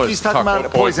about? Do you think Oh, he's he's talking talking about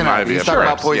about Poison Ivy? He's Sure. talking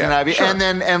about Poison Yeah, Ivy. sure.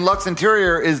 And Lux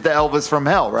Interior is the Elvis from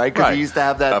hell, right? Because Right. he used to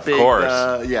have that Of big course.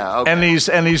 okay. And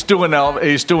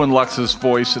he's doing Lux's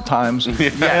voice at times. And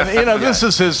this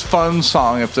is his fun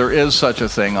song, if there is such a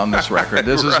thing on this record.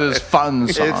 This is his fun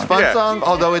song. It's a fun Yeah. song,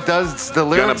 although it does the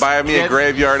lyrics. Gonna buy me a get-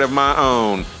 graveyard of my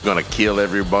own. Gonna kill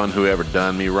everyone who ever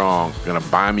done me wrong. Gonna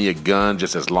buy me a gun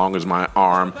just as long as my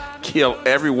arm. Kill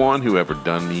everyone who ever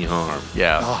done me harm.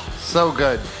 Yeah. So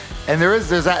good. And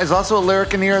there's also a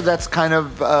lyric in here that's kind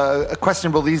of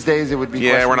questionable these days. It would be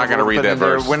Yeah, we're not gonna questionable read put that in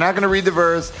there. verse. We're not going to read the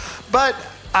verse, but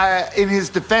in his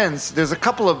defense, there's a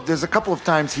couple of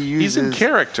times he uses. He's in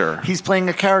character. He's playing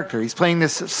a character. He's playing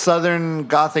this Southern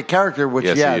Gothic character, which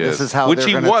Yes, he this is how Which they're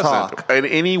he going to wasn't talk. in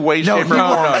any way, No, shape, he or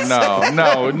wasn't. form.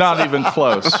 No, not even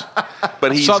close.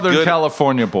 But he's Southern good.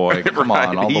 California boy. Come Right.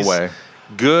 on, all He's the way.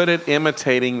 good at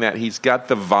imitating that. He's got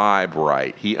the vibe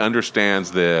right. He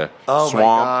understands the Oh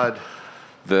swamp, my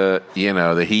God!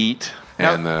 the heat,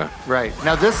 and the Right.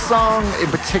 Now, this song in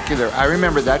particular, I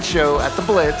remember that show at the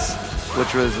Blitz,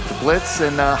 which was at the Blitz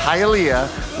in Hialeah,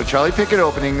 with Charlie Pickett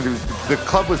opening. The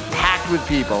club was packed with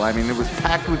people. I mean, it was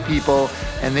packed with people,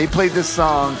 and they played this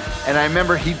song. And I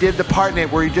remember he did the part in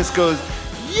it where he just goes,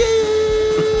 yeah,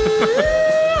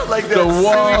 like that. The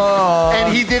one.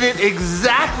 And he did it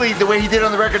exactly the way he did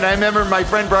on the record. And I remember my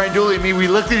friend Brian Dooley and me, we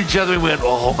looked at each other and went,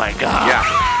 oh my God.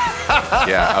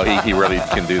 yeah. Oh, he really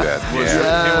can do that.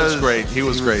 Yeah. He was great. He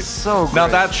was great. so Now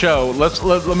great. that show,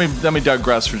 let me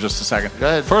digress for just a second. Go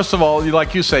ahead. First of all,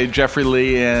 like you say, Jeffrey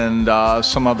Lee and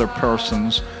some other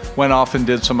persons went off and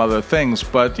did some other things,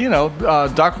 but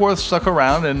Duckworth stuck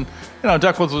around, and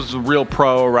Duckworth was a real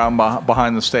pro around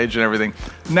behind the stage and everything.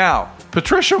 Now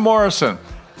Patricia Morrison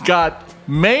got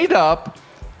made up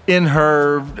in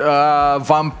her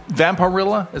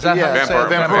Vampirilla. Is that how you say it?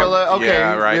 Vampirilla. Okay.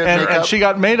 Yeah, right. And she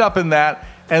got made up in that,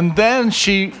 and then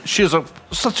she's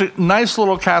such a nice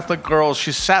little Catholic girl.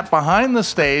 She sat behind the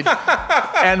stage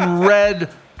and read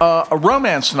a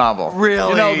romance novel.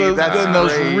 Really? That's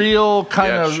those great. real kind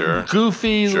Yeah, of sure.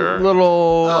 goofy Sure.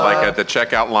 little. Like at the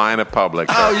checkout line of Publix.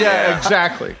 Oh yeah,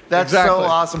 exactly. That's exactly. so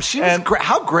awesome. She was great.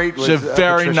 How great was She's a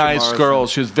very Patricia nice Morrison? girl.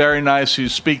 She was very nice. You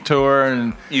speak to her,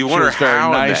 and You she wonder was very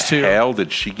how nice in the too. hell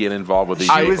did she get involved with these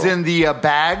She people? was in the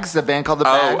Bags, the band called the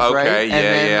Bags, okay. right? Yeah, and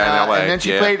then, yeah, in LA, and then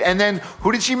she yeah. played. And then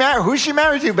who did she marry? Who's she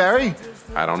married to, Barry?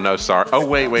 I don't know. Sorry. Oh,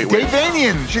 wait. Dave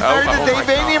Vanian. She's married to oh Dave my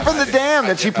Vanian God. from the Dam.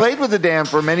 That she played with the Dam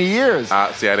for many years.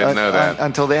 See, I didn't know that.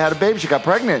 Until they had a baby, she got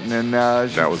pregnant, and then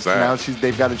That was that. Now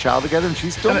they've got a child together, and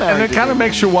she's still married. And it to kind of Dave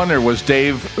makes you Vanian. wonder: was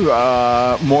Dave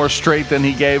more straight than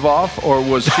he gave off, or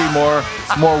was she more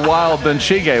wild than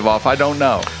she gave off? I don't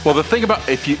know. Well, the thing about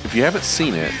if you haven't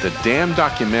seen it, the Damn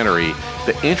documentary,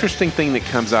 the interesting thing that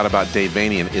comes out about Dave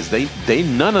Vanian is they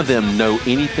none of them know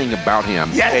anything about him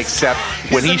Yes. except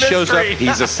when he He's a shows up, mystery.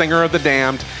 he's a singer of the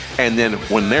Damned, and then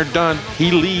when they're done, he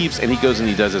leaves and he goes and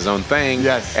he does his own thing.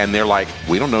 Yes. And they're like,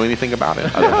 we don't know anything about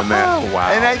it other than that.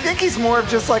 Wow. And I think he's more of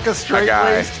just like a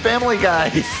straight-laced family guy.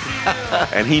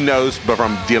 And he knows, but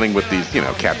from dealing with these,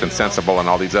 Captain Sensible and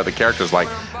all these other characters, like,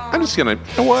 I'm just gonna, you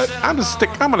know what? I'm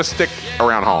gonna stick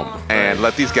around home and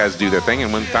let these guys do their thing.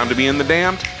 And when time to be in the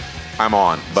Damned, I'm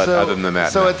on. But other than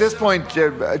that, so no. at this point,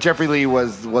 Jeffrey Lee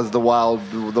was the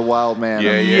wild man.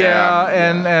 Yeah.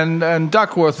 And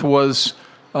Duckworth was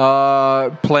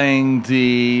playing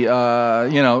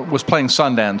was playing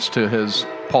Sundance to his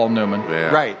Paul Newman.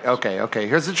 Yeah. Right. Okay.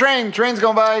 Here's the train. Train's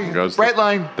going by. Goes Bright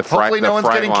line. Hopefully no one's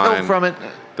getting killed from it.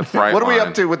 The fright What are we line.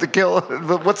 up to with the kill?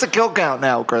 What's the kill count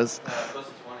now, Chris?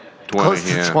 20, Close to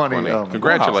yeah, 20. 20. Oh,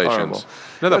 Congratulations. horrible.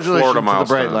 Another Florida Congratulations to the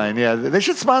milestone. Bright Line. Yeah, they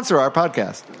should sponsor our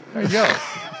podcast. There you go.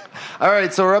 All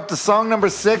right, so we're up to song number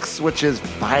 6, which is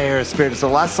Fire Spirit. It's the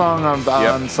last song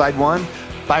on side 1,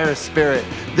 Fire Spirit.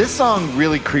 This song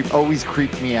really always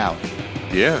creeped me out.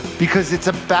 Yeah. Because it's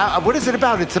about, what is it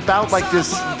about? It's about like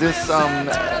this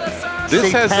This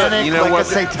satanic, has a, you know like what? a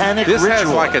satanic this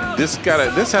ritual. has like a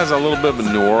this has a little bit of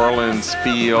a New Orleans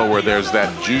feel where there's that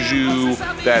juju,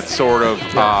 that sort of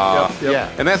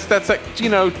yeah. and that's like, you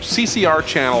know, CCR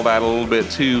channeled that a little bit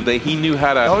too. He knew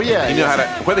how to he knew how to,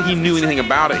 whether he knew anything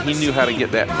about it, he knew how to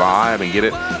get that vibe and get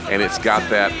it, and it's got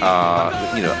that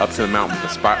you know, up to the mountain. The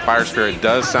Fire Spirit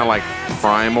does sound like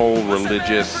primal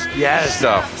religious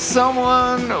stuff.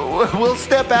 Someone will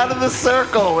step out of the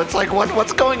circle. It's like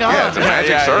what's going on? Yeah, it's a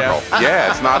magic circle.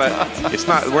 Yeah, it's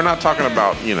not. We're not talking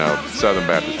about, you know, Southern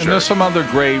Baptist Church. And there's some other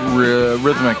great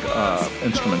rhythmic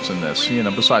instruments in this, you know,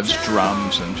 besides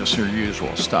drums and just your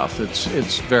usual stuff.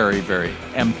 It's very, very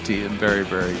empty and very,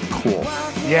 very cool.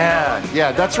 Yeah,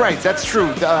 that's right. That's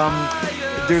true.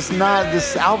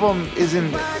 This album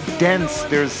isn't dense.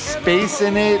 There's space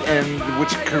in it, and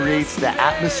which creates the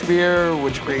atmosphere,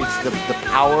 which creates the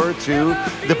power too.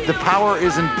 The power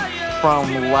isn't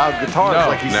from loud guitars,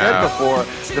 like you said before.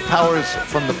 The power is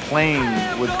from the playing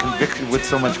with conviction, with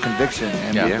so much conviction,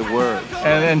 and with the words.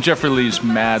 And Jeffrey Lee's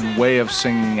mad way of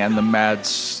singing and the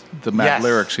mad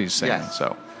lyrics he's singing. Yes.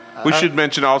 So we should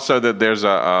mention also that there's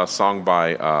a song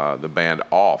by the band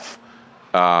Off,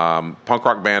 punk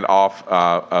rock band Off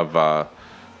of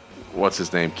what's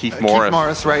his name, Keith Morris. Keith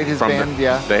Morris, right? His band,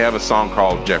 They have a song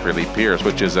called Jeffrey Lee Pierce,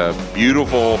 which is a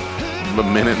beautiful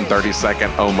minute and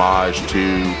 30-second homage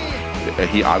to.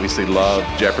 He obviously loved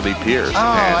Jeffrey Lee Pierce. Oh,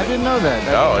 I didn't know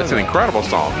that. It's an incredible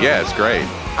song. Yeah, it's great.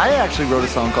 I actually wrote a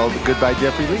song called "Goodbye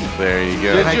Jeffrey Lee." There you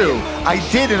go. Did you? I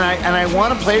did, and I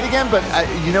want to play it again. But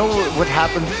you know what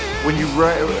happened when you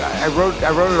write? I wrote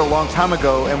it a long time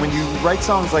ago, and when you write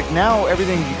songs like now,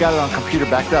 everything you got it on computer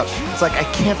backed up. It's like I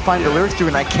can't find the lyrics to it,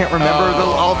 and I can't remember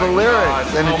all the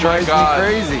lyrics, and it drives me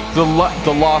crazy.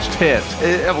 The lost hit.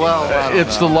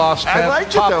 It's the lost hit. I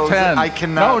liked top it though. 10. I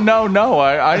cannot. No.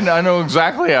 I know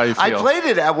exactly how you feel. I played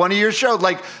it at one of your shows.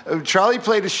 Like Charlie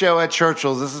played a show at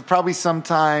Churchill's. This is probably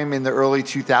sometime in the early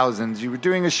 2000s. You were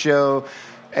doing a show,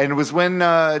 and it was when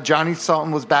Johnny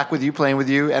Sultan was back with you, playing with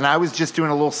you, and I was just doing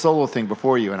a little solo thing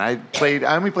before you. And I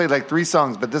only played like 3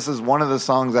 songs, but this is one of the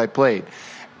songs I played.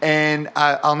 And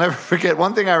I'll never forget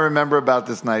one thing I remember about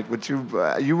this night, which you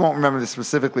won't remember this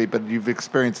specifically, but you've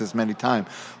experienced this many times,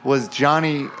 was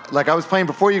Johnny, like I was playing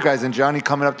before you guys, and Johnny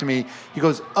coming up to me, he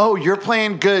goes, "Oh, you're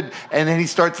playing good," and then he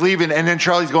starts leaving, and then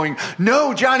Charlie's going,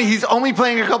 "No, Johnny, he's only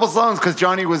playing a couple songs," because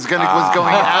Johnny was going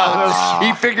out.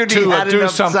 He figured he had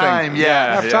enough time.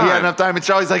 Yeah, he had enough time, and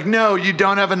Charlie's like, "No, you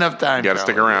don't have enough time. You got to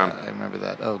stick around." I remember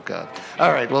that. Oh God.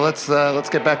 All right, well let's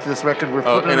get back to this record. We're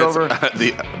flipping it over.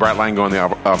 The Bright Line going the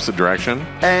opposite direction.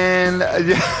 And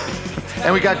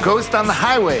and we got Ghost on the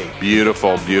Highway.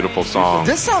 Beautiful, beautiful song.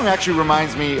 This song actually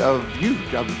reminds me of you,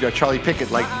 of Charlie Pickett,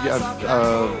 like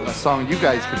a song you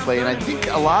guys could play. And I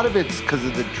think a lot of it's because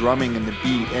of the drumming and the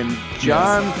beat. And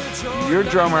John, your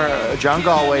drummer, John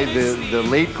Galway, the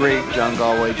late, great John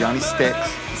Galway, Johnny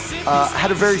Sticks,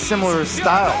 had a very similar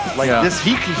style. Like this,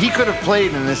 he could have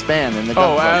played in this band in the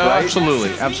Gunplug, right?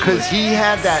 Absolutely. Because he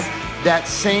had that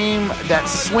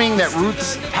swing, that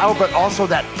roots power, but also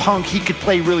that punk. He could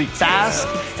play really fast,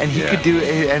 and he could do,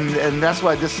 and that's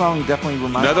why this song definitely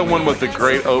reminds me. Another one with the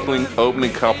great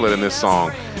opening couplet in this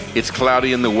song. It's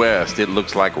cloudy in the west. It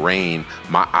looks like rain.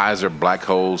 My eyes are black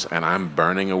holes, and I'm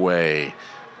burning away.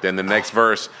 Then the next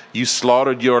verse, you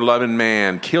slaughtered your loving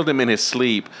man, killed him in his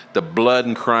sleep. The blood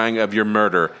and crying of your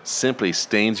murder simply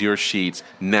stains your sheets.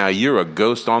 Now you're a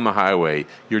ghost on the highway.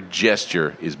 Your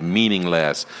gesture is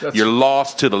meaningless. You're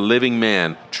lost to the living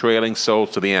man, trailing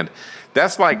souls to the end.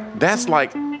 That's like this.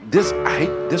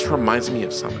 This reminds me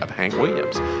of Hank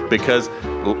Williams, because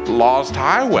Lost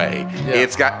Highway. Yeah.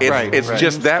 It's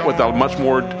just that with a much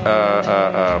more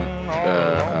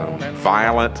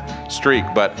violent streak,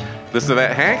 but. Listen to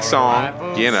that Hank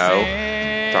song, you know.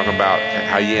 Talking about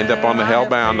how you end up on the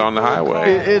hellbound on the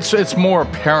highway. It's more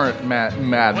apparent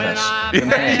madness. Than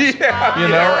Hanks. You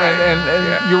know,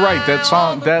 and you're right. That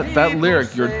song, that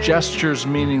lyric, your gesture's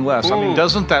meaningless. I mean,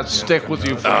 doesn't that stick with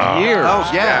you for years? Oh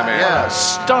yeah, man. yeah.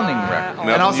 Stunning record. Nothing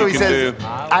And also you he can says, do.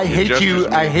 "I hate you,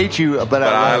 Justice I hate you, but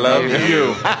I love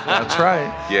you." That's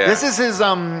right. Yeah. This is his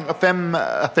femme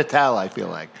fatale. I feel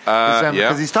like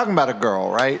because he's talking about a girl,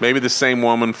 right? Maybe the same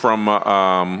woman from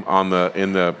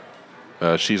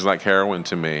She's Like Heroin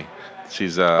to Me.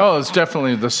 She's It's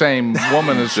definitely the same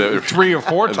woman as 3 or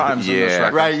 4 times in this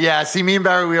record. Right, yeah. See, me and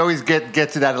Barry, we always get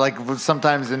to that. Like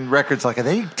sometimes in records, like, are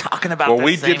they talking about? Well, the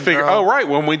we same did figure. girl? Oh, right.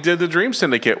 When we did the Dream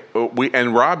Syndicate,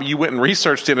 and Rob, you went and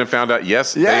researched it and found out.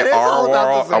 Yes, Yeah, it they is are all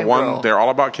about the same girl. They're all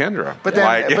about Kendra. But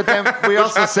then we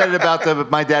also said it about the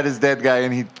 "My Dad Is Dead" guy,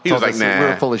 and he He told was like, us "Nah, we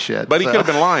were full of shit." But he could have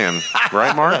been lying,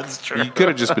 right, Mark? That's true. You could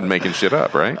have just been making shit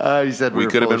up, right? He said we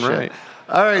were could have full been of right. shit.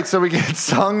 All right, so we get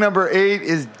song number 8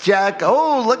 is Jack.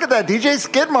 Oh, look at that, DJ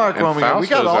Skidmark. And We got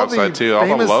Fausto's all the outside, too. All the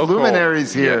famous local-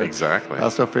 luminaries here. Yeah, exactly.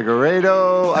 Also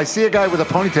Figueredo. I see a guy with a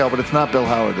ponytail, but it's not Bill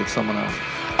Howard. It's someone else.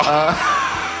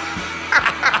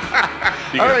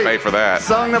 You All got to right. pay for that.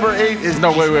 Song number 8 is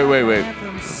No, wait.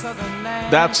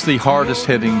 That's the hardest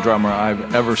hitting drummer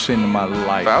I've ever seen in my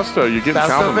life. Fausto, you're getting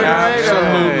Fausto complimented.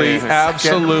 Absolutely,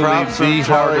 absolutely props from the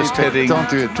Charlie. hardest hitting Don't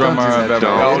do it. drummer Don't do I've that. ever.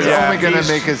 Don't. It's only going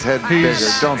to make his head bigger.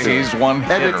 Don't do He's it. one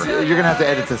Edit, hitter. you're going to have to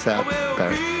edit this out,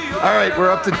 Barry. All right, we're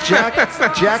up to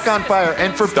Jack on Fire.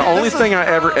 And for The only thing I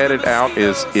ever edit out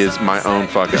is my own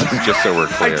fuck ups, just so we're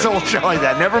clear. I told Charlie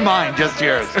that. Never mind, just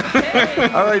yours.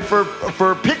 All right,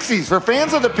 for Pixies, for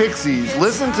fans of the Pixies,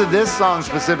 listen to this song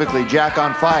specifically, Jack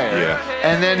on Fire. Yeah.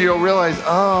 And then you'll realize,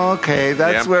 oh, okay,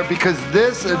 that's where, because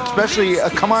this, especially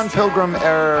a Come On Pilgrim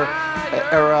era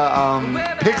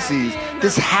Pixies,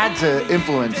 this had to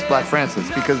influence Black Francis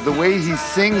because the way he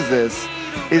sings this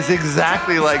is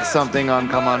exactly like something on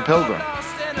Come On Pilgrim.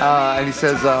 And he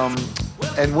says,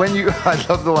 and when you, I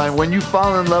love the line, when you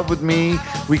fall in love with me,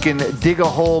 we can dig a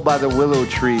hole by the willow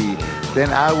tree. Then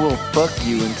I will fuck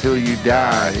you until you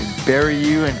die, bury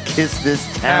you and kiss this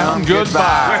town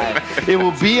goodbye. It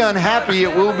will be unhappy,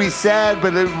 it will be sad,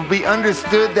 but it will be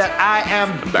understood that I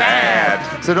am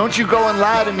bad. So don't you go and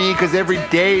lie to me, because every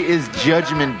day is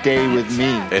Judgment Day with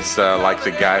me. It's like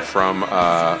the guy from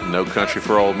No Country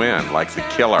for Old Men, like the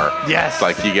killer. Yes. It's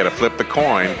like you got to flip the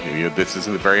coin. This is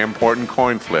a very important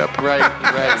coin flip. Right.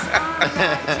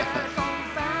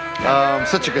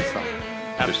 Such a good song.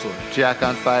 Absolutely. Jack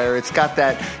on Fire. It's got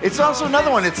that. It's also another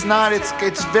one. It's not. It's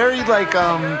very like.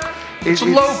 It's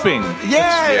loping.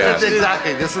 Yeah,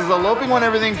 exactly. This is a loping one,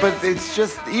 everything. But it's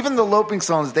just even the loping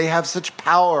songs. They have such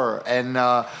power and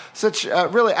such.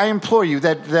 Really, I implore you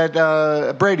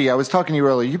that Brady. I was talking to you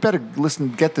earlier. You better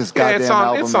listen. Get this goddamn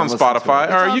album. It's on and listen to Spotify,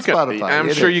 it. or It's you can. on Spotify. I'm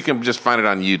It sure is. you can just find it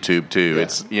on YouTube too. Yeah.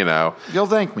 It's You'll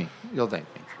thank me.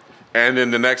 And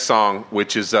then the next song,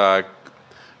 which is we're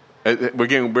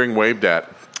being waved at.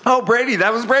 Oh, Brady.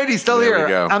 That was Brady. Still There here. we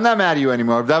go. I'm not mad at you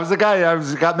anymore. That was the guy.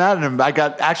 Got mad at him. I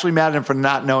got actually mad at him for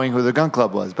not knowing who the Gun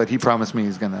Club was, but he promised me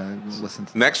he's going to listen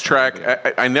to Next track,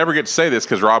 I never get to say this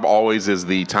because Rob always is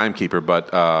the timekeeper,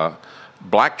 but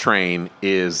Black Train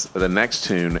is the next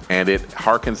tune, and it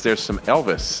harkens. There's some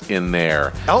Elvis in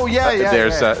there. Oh, yeah.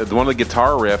 There's one of the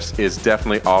guitar riffs is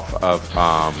definitely off of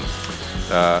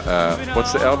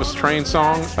what's the Elvis Train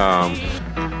song?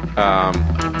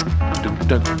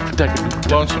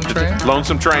 Lonesome Train?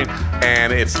 Lonesome Train,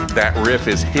 and it's that riff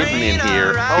is hidden in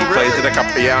here. He plays it a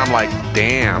couple. Yeah, I'm like,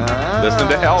 damn. Listening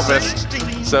to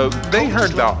Elvis. So they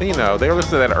heard that, they were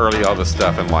listening to that early Elvis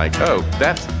stuff, and like, oh,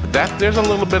 that. There's a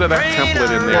little bit of that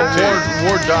template in there too.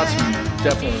 Ward Dodson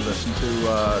definitely listened to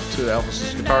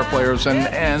Elvis's guitar players,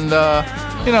 and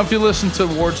if you listen to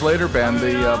Ward's later band,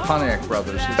 the Pontiac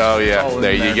Brothers. It's Oh yeah, all in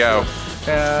there you go.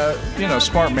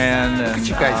 Smart Man, and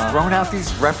You guys throwing out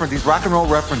these rock and roll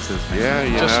references,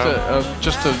 man. Yeah,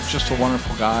 just a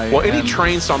wonderful guy. Well, any and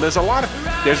train song, there's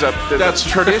that's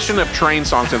tradition of train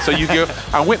songs, and so you go.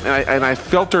 I went and I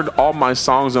filtered all my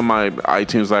songs on my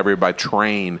iTunes library by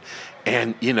train,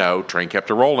 and train kept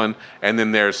it rolling, and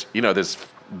then there's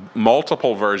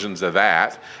multiple versions of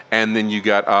that, and then you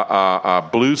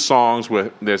got blues songs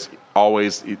with there's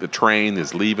always the train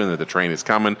is leaving or the train is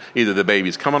coming. Either the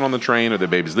baby's coming on the train or the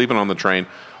baby's leaving on the train,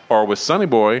 or with Sonny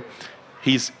Boy,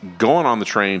 he's going on the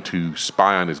train to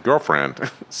spy on his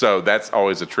girlfriend. So that's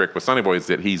always a trick with Sonny Boy, is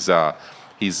that he's not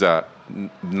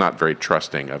very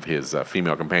trusting of his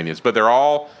female companions, but they're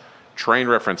all train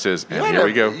references, and here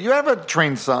we go. You have a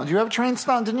train song. Do you have a train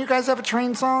song? Didn't you guys have a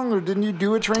train song, or didn't you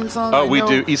do a train song? Oh, we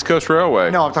do. East Coast Railway.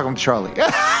 No, I'm talking to Charlie.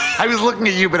 I was looking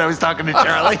at you, but I was talking to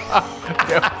Charlie.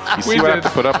 You see what I have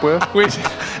to put up with? I'm These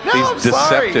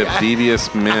deceptive,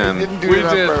 devious men. We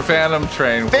did Phantom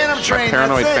Train. Phantom Train.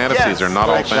 Paranoid that's it, fantasies yes. are not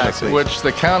all Exactly. fantasies. Which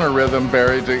the counter rhythm,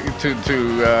 Barry,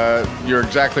 you're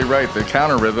exactly right. The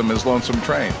counter rhythm is Lonesome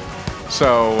Train.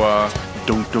 So,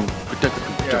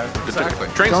 exactly.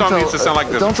 Train song needs to sound like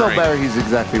this. Don't tell train. Barry he's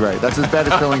exactly right. That's as bad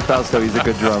as telling Fausto he's a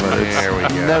good drummer. There we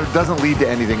go. Never, doesn't lead to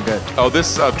anything good. Oh,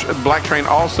 this Black Train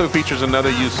also features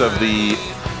another use of the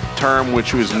term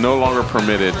which was no longer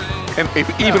permitted, and it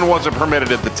even wasn't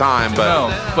permitted at the time.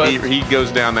 But he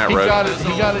goes down that road.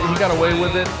 He got away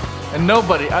with it, and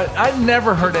nobody. I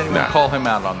never heard anyone call him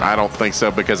out on that. I don't think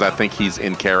so, because I think he's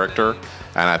in character,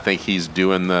 and I think he's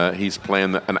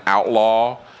playing an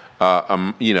outlaw.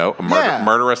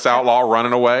 Murderous outlaw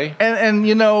running away. And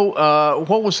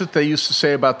what was it they used to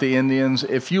say about the Indians?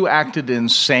 If you acted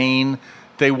insane,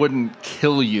 they wouldn't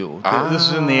kill you. This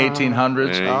is in the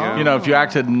 1800s. If you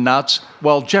acted nuts.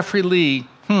 Well, Jeffrey Lee,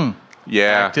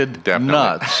 acted definitely.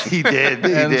 nuts. He did.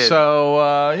 He And did.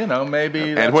 so,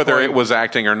 maybe. And whether it was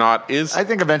acting or not is. I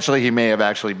think eventually he may have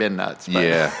actually been nuts. But.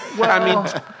 Yeah. I mean,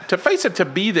 to face it, to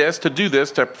do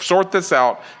this, to sort this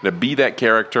out, to be that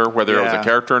character, whether it was a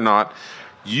character or not,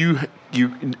 you're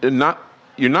not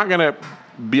going to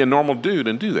be a normal dude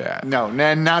and do that. No,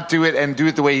 and not do it and do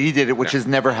it the way he did it, which is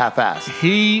never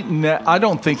half-assed. I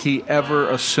don't think he ever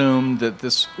assumed that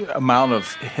this amount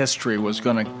of history was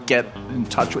going to get in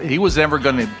touch with. He was never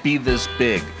going to be this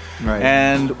big. Right.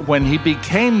 And when he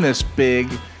became this big,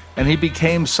 and he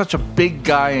became such a big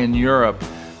guy in Europe,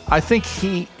 I think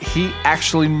he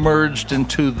actually merged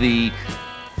into the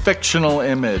fictional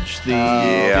image, the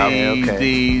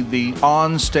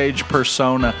on-stage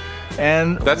persona,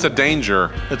 and that's a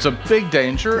danger. It's a big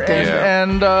danger,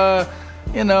 and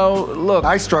look,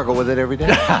 I struggle with it every day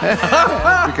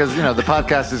because the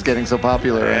podcast is getting so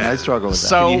popular, and I struggle with that.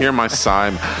 So, can you hear my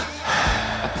sigh?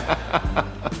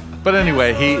 But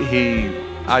anyway,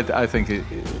 I think it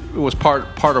was part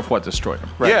of what destroyed him.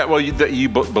 Right. Yeah, well, you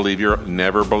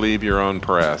never believe your own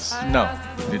press. No,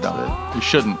 you don't. You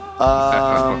shouldn't.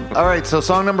 All right, so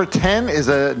song number 10 is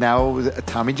now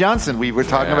Tommy Johnson. We were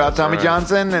talking about Tommy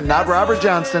Johnson, and not Robert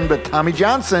Johnson, but Tommy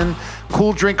Johnson,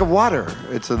 Cool Drink of Water.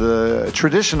 It's the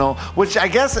traditional, which I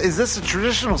guess, is this a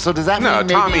traditional? So does that mean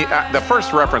maybe... Tommy, the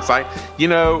first reference,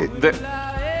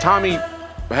 Tommy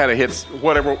had a hit,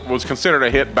 whatever was considered a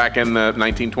hit back in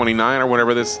 1929 or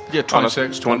whatever this... Yeah,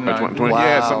 26, 29.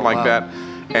 Yeah, something like that.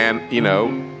 And,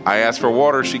 I asked for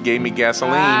water, she gave me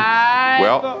gasoline.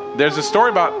 Well, there's a story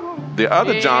about the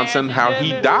other Johnson, how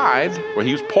he died. Well,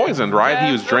 he was poisoned, right?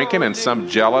 He was drinking, and some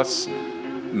jealous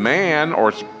man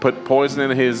put poison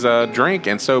in his drink.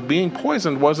 And so being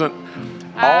poisoned wasn't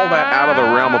all that out of the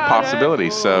realm of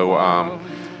possibility. So...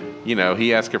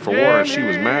 he asked her for water, and she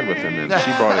was mad with him, and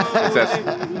she brought it. That's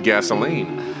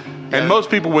gasoline. And most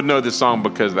people would know this song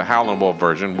because the Howlin' Wolf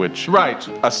version, which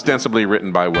ostensibly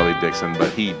written by Willie Dixon,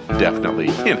 but he definitely,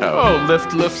 Oh,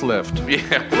 lift, lift, lift.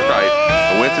 Yeah,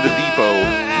 right. I went to the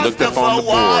depot, looked up on the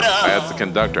board. I asked the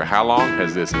conductor, how long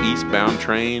has this eastbound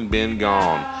train been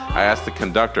gone? I asked the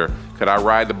conductor, could I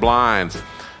ride the blinds?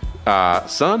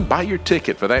 Son, buy your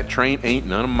ticket, for that train ain't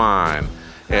none of mine.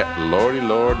 Lordy,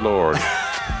 Lord, Lord.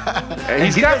 And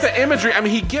he's got the imagery. I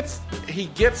mean, he gets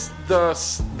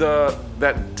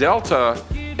that Delta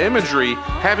imagery.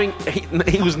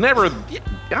 He was never.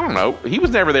 I don't know. He was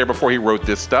never there before he wrote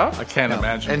this stuff. I can't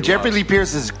imagine. And Jeffrey Lee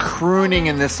Pierce is crooning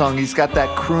in this song. He's got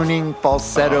that crooning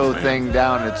falsetto thing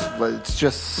down. It's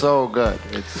just so good.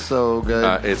 It's so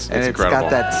good. It's and incredible.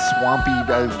 It's got that swampy.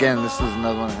 Again, this is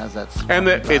another one that has that. Swampy And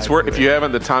it's where, if you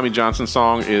haven't, the Tommy Johnson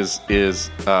song is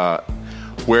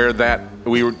where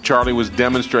Charlie was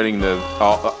demonstrating the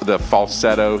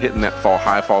falsetto, hitting that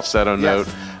high falsetto note.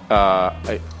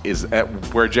 Is at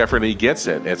where Jeffrey Lee gets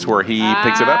it. It's where he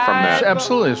picks it up from that.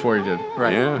 Absolutely, is where he did.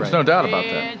 Right. Yeah. There's no doubt about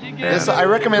that. Yes, I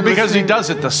recommend Because he does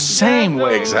it the same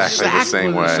way. Exactly the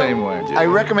same way. The same way. I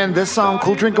recommend this song,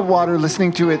 Cool Drink of Water,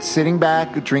 listening to it, sitting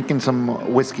back, drinking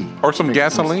some whiskey. Or some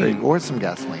gasoline. Or some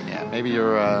gasoline, yeah. Maybe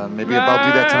I'll do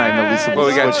that tonight, and Elisa will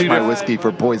we got switch two my whiskey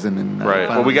for poison. And, Right.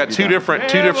 Well, we got two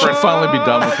different. Should finally be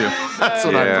done with you. That's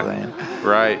what I'm saying.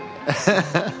 Right.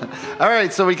 All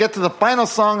right, so we get to the final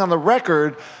song on the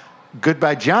record,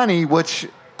 Goodbye Johnny, which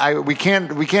we can't.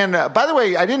 By the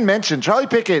way, I didn't mention Charlie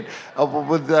Pickett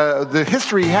with the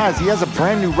history he has a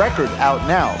brand new record out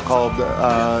now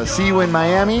called "See You in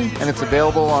Miami," and it's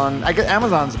available on. I guess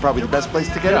Amazon's probably the best place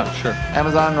to get it. Yeah, sure.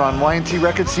 Amazon on Y&T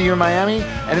Records, "See You in Miami,"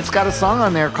 and it's got a song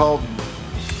on there called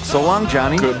 "So Long,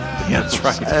 Johnny." Good. Yeah, that's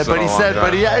right. But he said,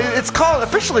 it's called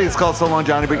officially. It's called "So Long,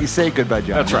 Johnny," but you say "Goodbye,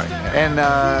 Johnny." That's right.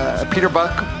 And Peter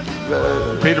Buck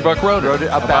wrote it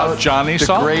about Johnny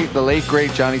Sultan. The late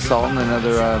great Johnny Sultan,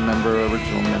 another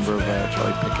original member of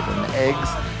Charlie Pickett and the Eggs.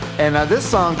 And this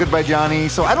song, "Goodbye, Johnny."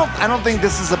 So I don't think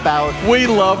this is about. We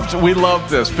loved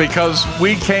this because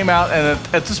we came out, and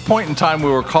at this point in time, we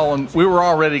were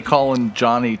already calling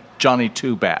Johnny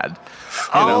Too Bad.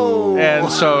 You know?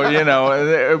 And so,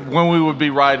 when we would be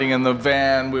riding in the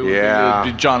van, it would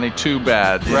be Johnny Too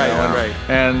Bad. Right.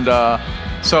 And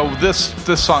so this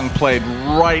song played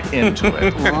right into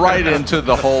it, right into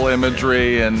the whole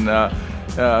imagery, and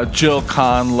Jill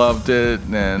Kahn loved it,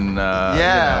 and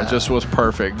it just was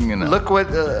perfect. Look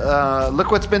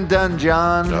what's been done,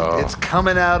 John. Oh. It's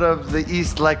coming out of the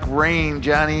east like rain,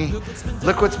 Johnny.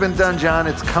 Look what's been done, John.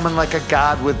 It's coming like a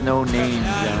god with no name,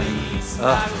 Johnny.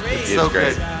 It's so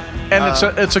great. good. And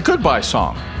it's a goodbye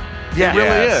song. Yeah, it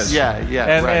really is. Yeah.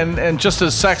 And just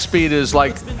as Sex Beat is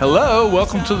like, hello,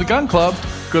 welcome to the Gun Club.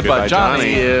 Goodbye,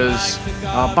 Johnny is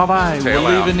bye-bye. Tail We're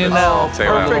out. leaving you now Tail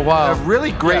for a out. little while. A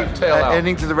really great tail out.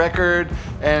 ending to the record,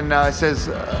 and it says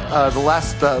the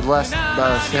last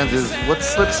stanza is, "What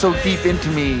slips so deep into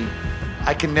me?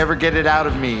 I can never get it out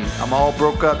of me. I'm all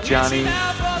broke up, Johnny.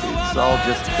 It's all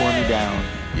just tore me down."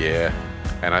 Yeah,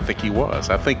 and I think he was.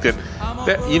 I think that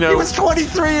He was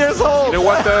 23 years old. You know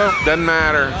what though? Doesn't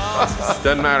matter.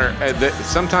 Doesn't matter.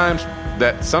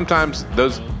 Sometimes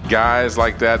those guys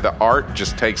like that, the art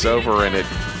just takes over and it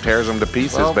tears them to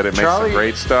pieces. Well, but it makes some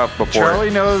great stuff before. Charlie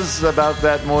knows about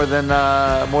that more than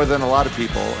a lot of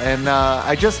people. And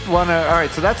I just want to. All right,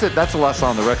 so that's it. That's the last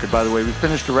song on the record, by the way. We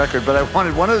finished the record, but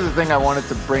one other thing I wanted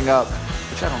to bring up,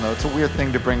 which I don't know. It's a weird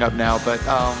thing to bring up now, but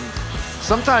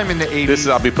sometime in the 80s.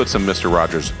 I'll be put some Mr.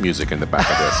 Rogers music in the back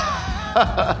of this.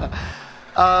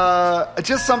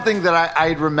 Just something that I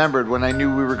had remembered when I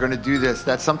knew we were going to do this.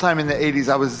 That sometime in the 80s,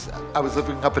 I was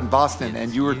living up in Boston,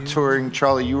 and you were touring,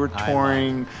 Charlie. You were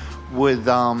touring with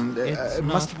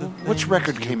which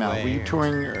record came out? Were you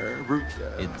touring Route?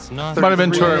 Might have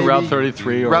been touring Route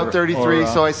 33 or Route 33.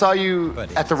 So I saw you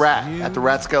at the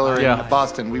Rathskeller in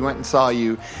Boston. We went and saw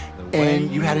you.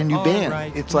 And you had a new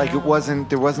band. It's like there wasn't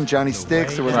Johnny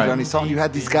Sticks, there wasn't Johnny Sultan. You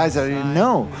had these guys that I didn't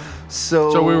know.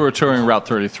 So we were touring Route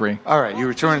 33. All right, you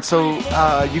were touring. So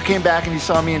you came back and you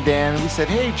saw me and Dan, and we said,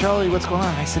 "Hey, Charlie, what's going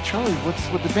on?" I said, "Charlie, what's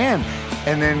with the band?"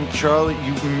 And then Charlie,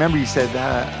 you remember you said,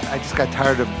 "I just got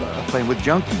tired of playing with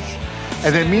junkies."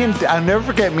 And then I'll never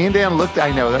forget, me and Dan looked, I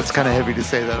know, that's kind of heavy to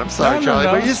say that. I'm sorry, Charlie,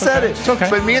 but you said it. It's okay.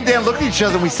 But me and Dan looked at each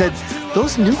other and we said,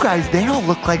 "Those new guys, they all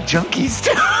look like junkies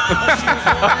too."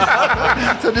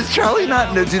 So does Charlie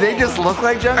not know? Do they just look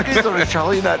like junkies, or does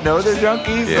Charlie not know they're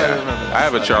junkies? Yeah, I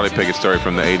have a Charlie Pickett story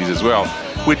from the 80s as well,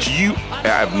 which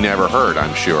I've never heard,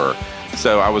 I'm sure.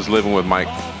 So I was living with a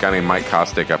guy named Mike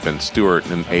Kostick up in Stewart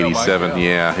in 87.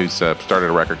 Mike, who's started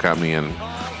a record company, and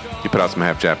he put out some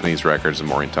half Japanese records and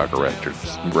Maureen Tucker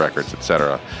records,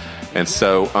 etc. And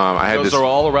so I had Those are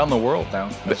all around the world now.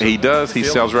 He does. He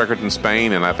sells records in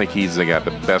Spain, and I think he's got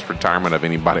the best retirement of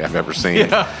anybody I've ever seen.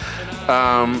 Yeah.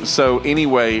 So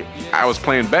anyway, I was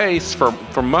playing bass for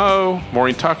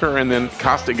Maureen Tucker, and then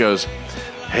Costa goes,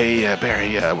 "Hey,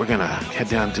 Barry, we're going to head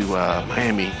down to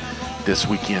Miami this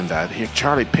weekend. Here,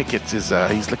 Charlie Pickett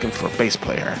he's looking for a bass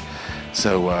player.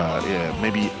 So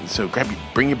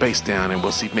bring your bass down, and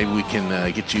we'll see if maybe we can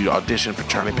get you to audition for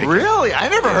Charlie Pickett." Really? I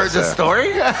never heard this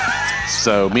story.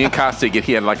 So me and Kostick,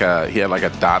 he had like a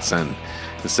Datsun,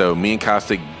 and so me and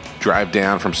Kostick drive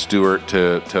down from Stewart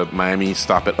to Miami,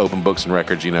 stop at Open Books and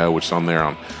Records, which is on there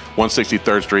on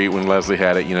 163rd Street when Leslie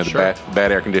had it. The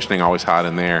bad air conditioning, always hot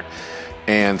in there.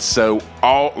 And so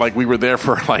we were there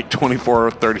for like 24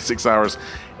 or 36 hours.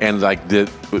 And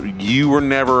you were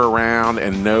never around,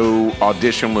 and no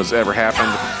audition was ever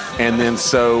happened. And then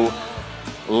so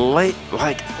late,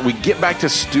 we get back to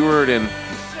Stewart, and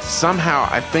somehow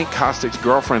I think Kostick's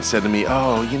girlfriend said to me,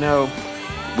 "Oh,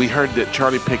 we heard that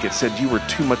Charlie Pickett said you were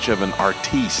too much of an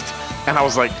artiste." And I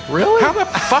was like, "Really? How the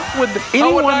fuck would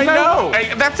anyone know?"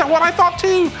 That's what I thought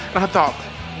too. And I thought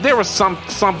there was some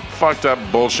fucked up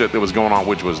bullshit that was going on,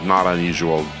 which was not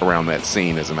unusual around that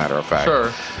scene, as a matter of fact.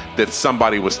 Sure. that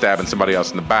somebody was stabbing somebody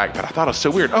else in the back, but I thought it was so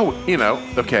weird. Oh,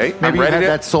 okay, Maybe I'm you ready had to.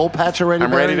 that soul patch already.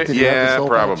 I'm ready Barry? to. Did you have the Yeah, soul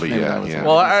probably. patch? Maybe that Yeah, was yeah. it.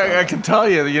 Well, I can tell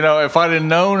you, if I'd have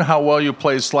known how well you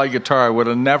played slide guitar, I would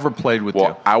have never played with you.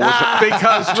 Well, I was.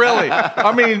 Because really,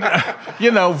 I mean,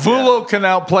 Vulo can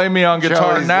outplay me on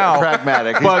guitar Joey's now.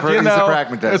 pragmatic. He's But he's a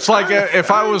pragmatist. it's like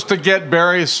if I was to get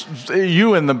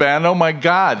you in the band, oh my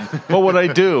God, what would I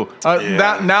do?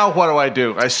 Now what do I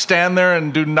do? I stand there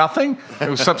and do nothing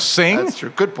except sing? That's true.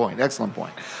 Good point. Excellent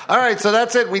point. All right, so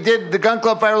that's it. We did the Gun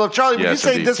Club Fire Love Charlie. Would you Yes,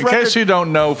 say indeed. this In record? case you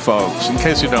don't know, folks,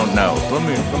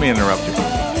 let me interrupt you.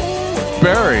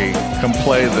 Barry can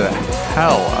play the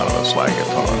hell out of a slide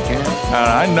guitar. can. And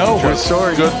I know True what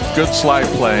story. good slide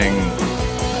playing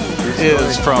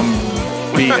is from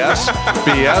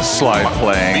BS slide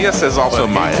playing. BS is also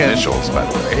But my he can- initials, by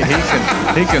the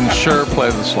way. He can sure play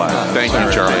the slide. Thank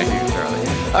you, Charlie.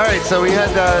 All right, so we had.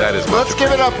 That is much let's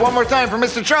give it up one more time for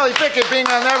Mr. Charlie Pickett being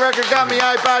on That Record Got Me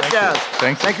High podcast.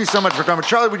 Thank you. so much for coming,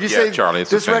 Charlie. Would you Yeah, say Charlie,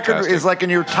 it's this record fantastic. is like in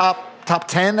your top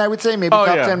 10? I would say maybe top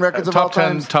 10 records of all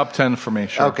time. Top 10 for me,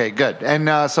 sure. Okay, good.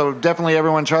 And so definitely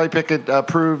everyone, Charlie Pickett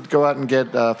approved. Go out and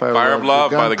get Fire of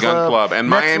Love by the Gun Club. And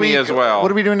Next Miami week, as well.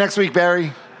 What are we doing next week,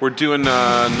 Barry? We're doing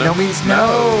No Means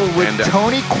No with And,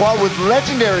 Tony Quall, with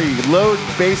legendary Load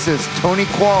bassist Tony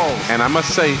Qualls. And I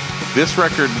must say, this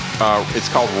record, it's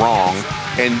called Wrong,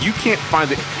 and you can't find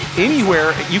it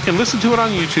anywhere. You can listen to it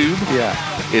on YouTube. Yeah.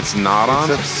 It's not on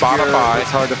It's obscure. Spotify. It's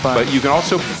hard to find. But you can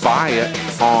also buy it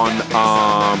on,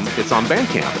 it's on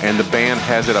Bandcamp, and the band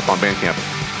has it up on Bandcamp.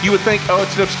 You would think, oh,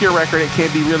 it's an obscure record, it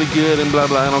can't be really good, and blah,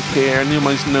 blah, I don't care. No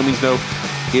means no.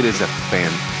 It is a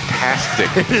fantastic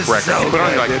is record. so You put it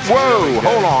on, you're good. like, It's whoa, really good.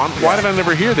 hold on. Why did I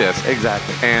never hear this?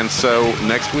 Exactly. And so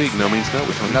next week, No Means No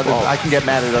with Tony Qualls. I can get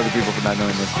mad at other people for not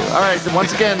knowing this too. All right,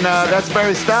 once again, that's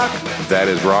Barry Stock. That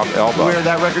is Rob Elba. Where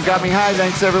That Record Got Me High.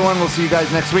 Thanks, everyone. We'll see you guys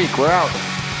next week. We're out.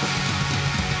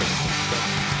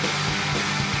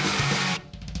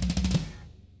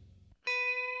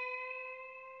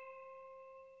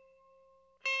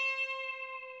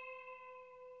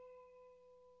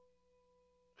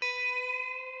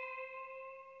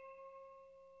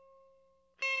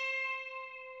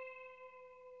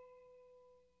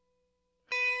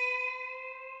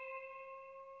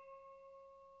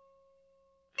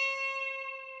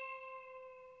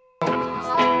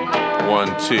 One,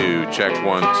 two, check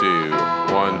 1, 2.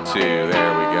 1, 2. There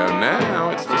we go. Now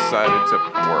it's decided to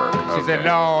work. Okay.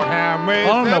 I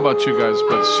don't know about you guys,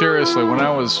 but seriously, when I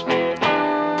was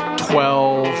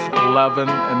 12, 11,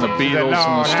 and the Beatles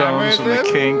and the Stones and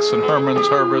the Kinks and Herman's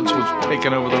Herberts was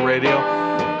taking over the radio,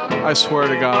 I swear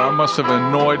to God, I must have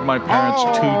annoyed my parents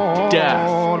to death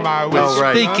with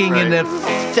speaking in the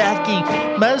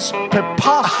fucking most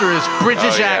preposterous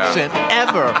British accent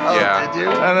ever. Yeah.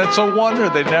 And it's a wonder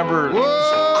they never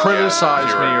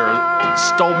criticized me or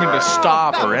told me to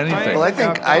stop or anything. Well, I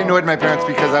think I annoyed my parents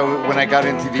because when I got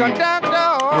into the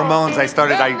Ramones,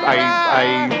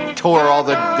 I tore all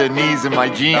the knees in my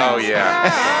jeans. Oh,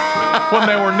 yeah. When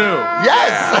they were new.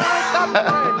 Yes!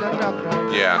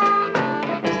 Yeah.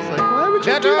 It's like, why would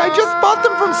you do that? I just bought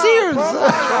them from Sears. All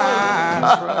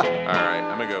right.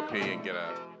 I'm going to go pee and get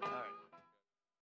up.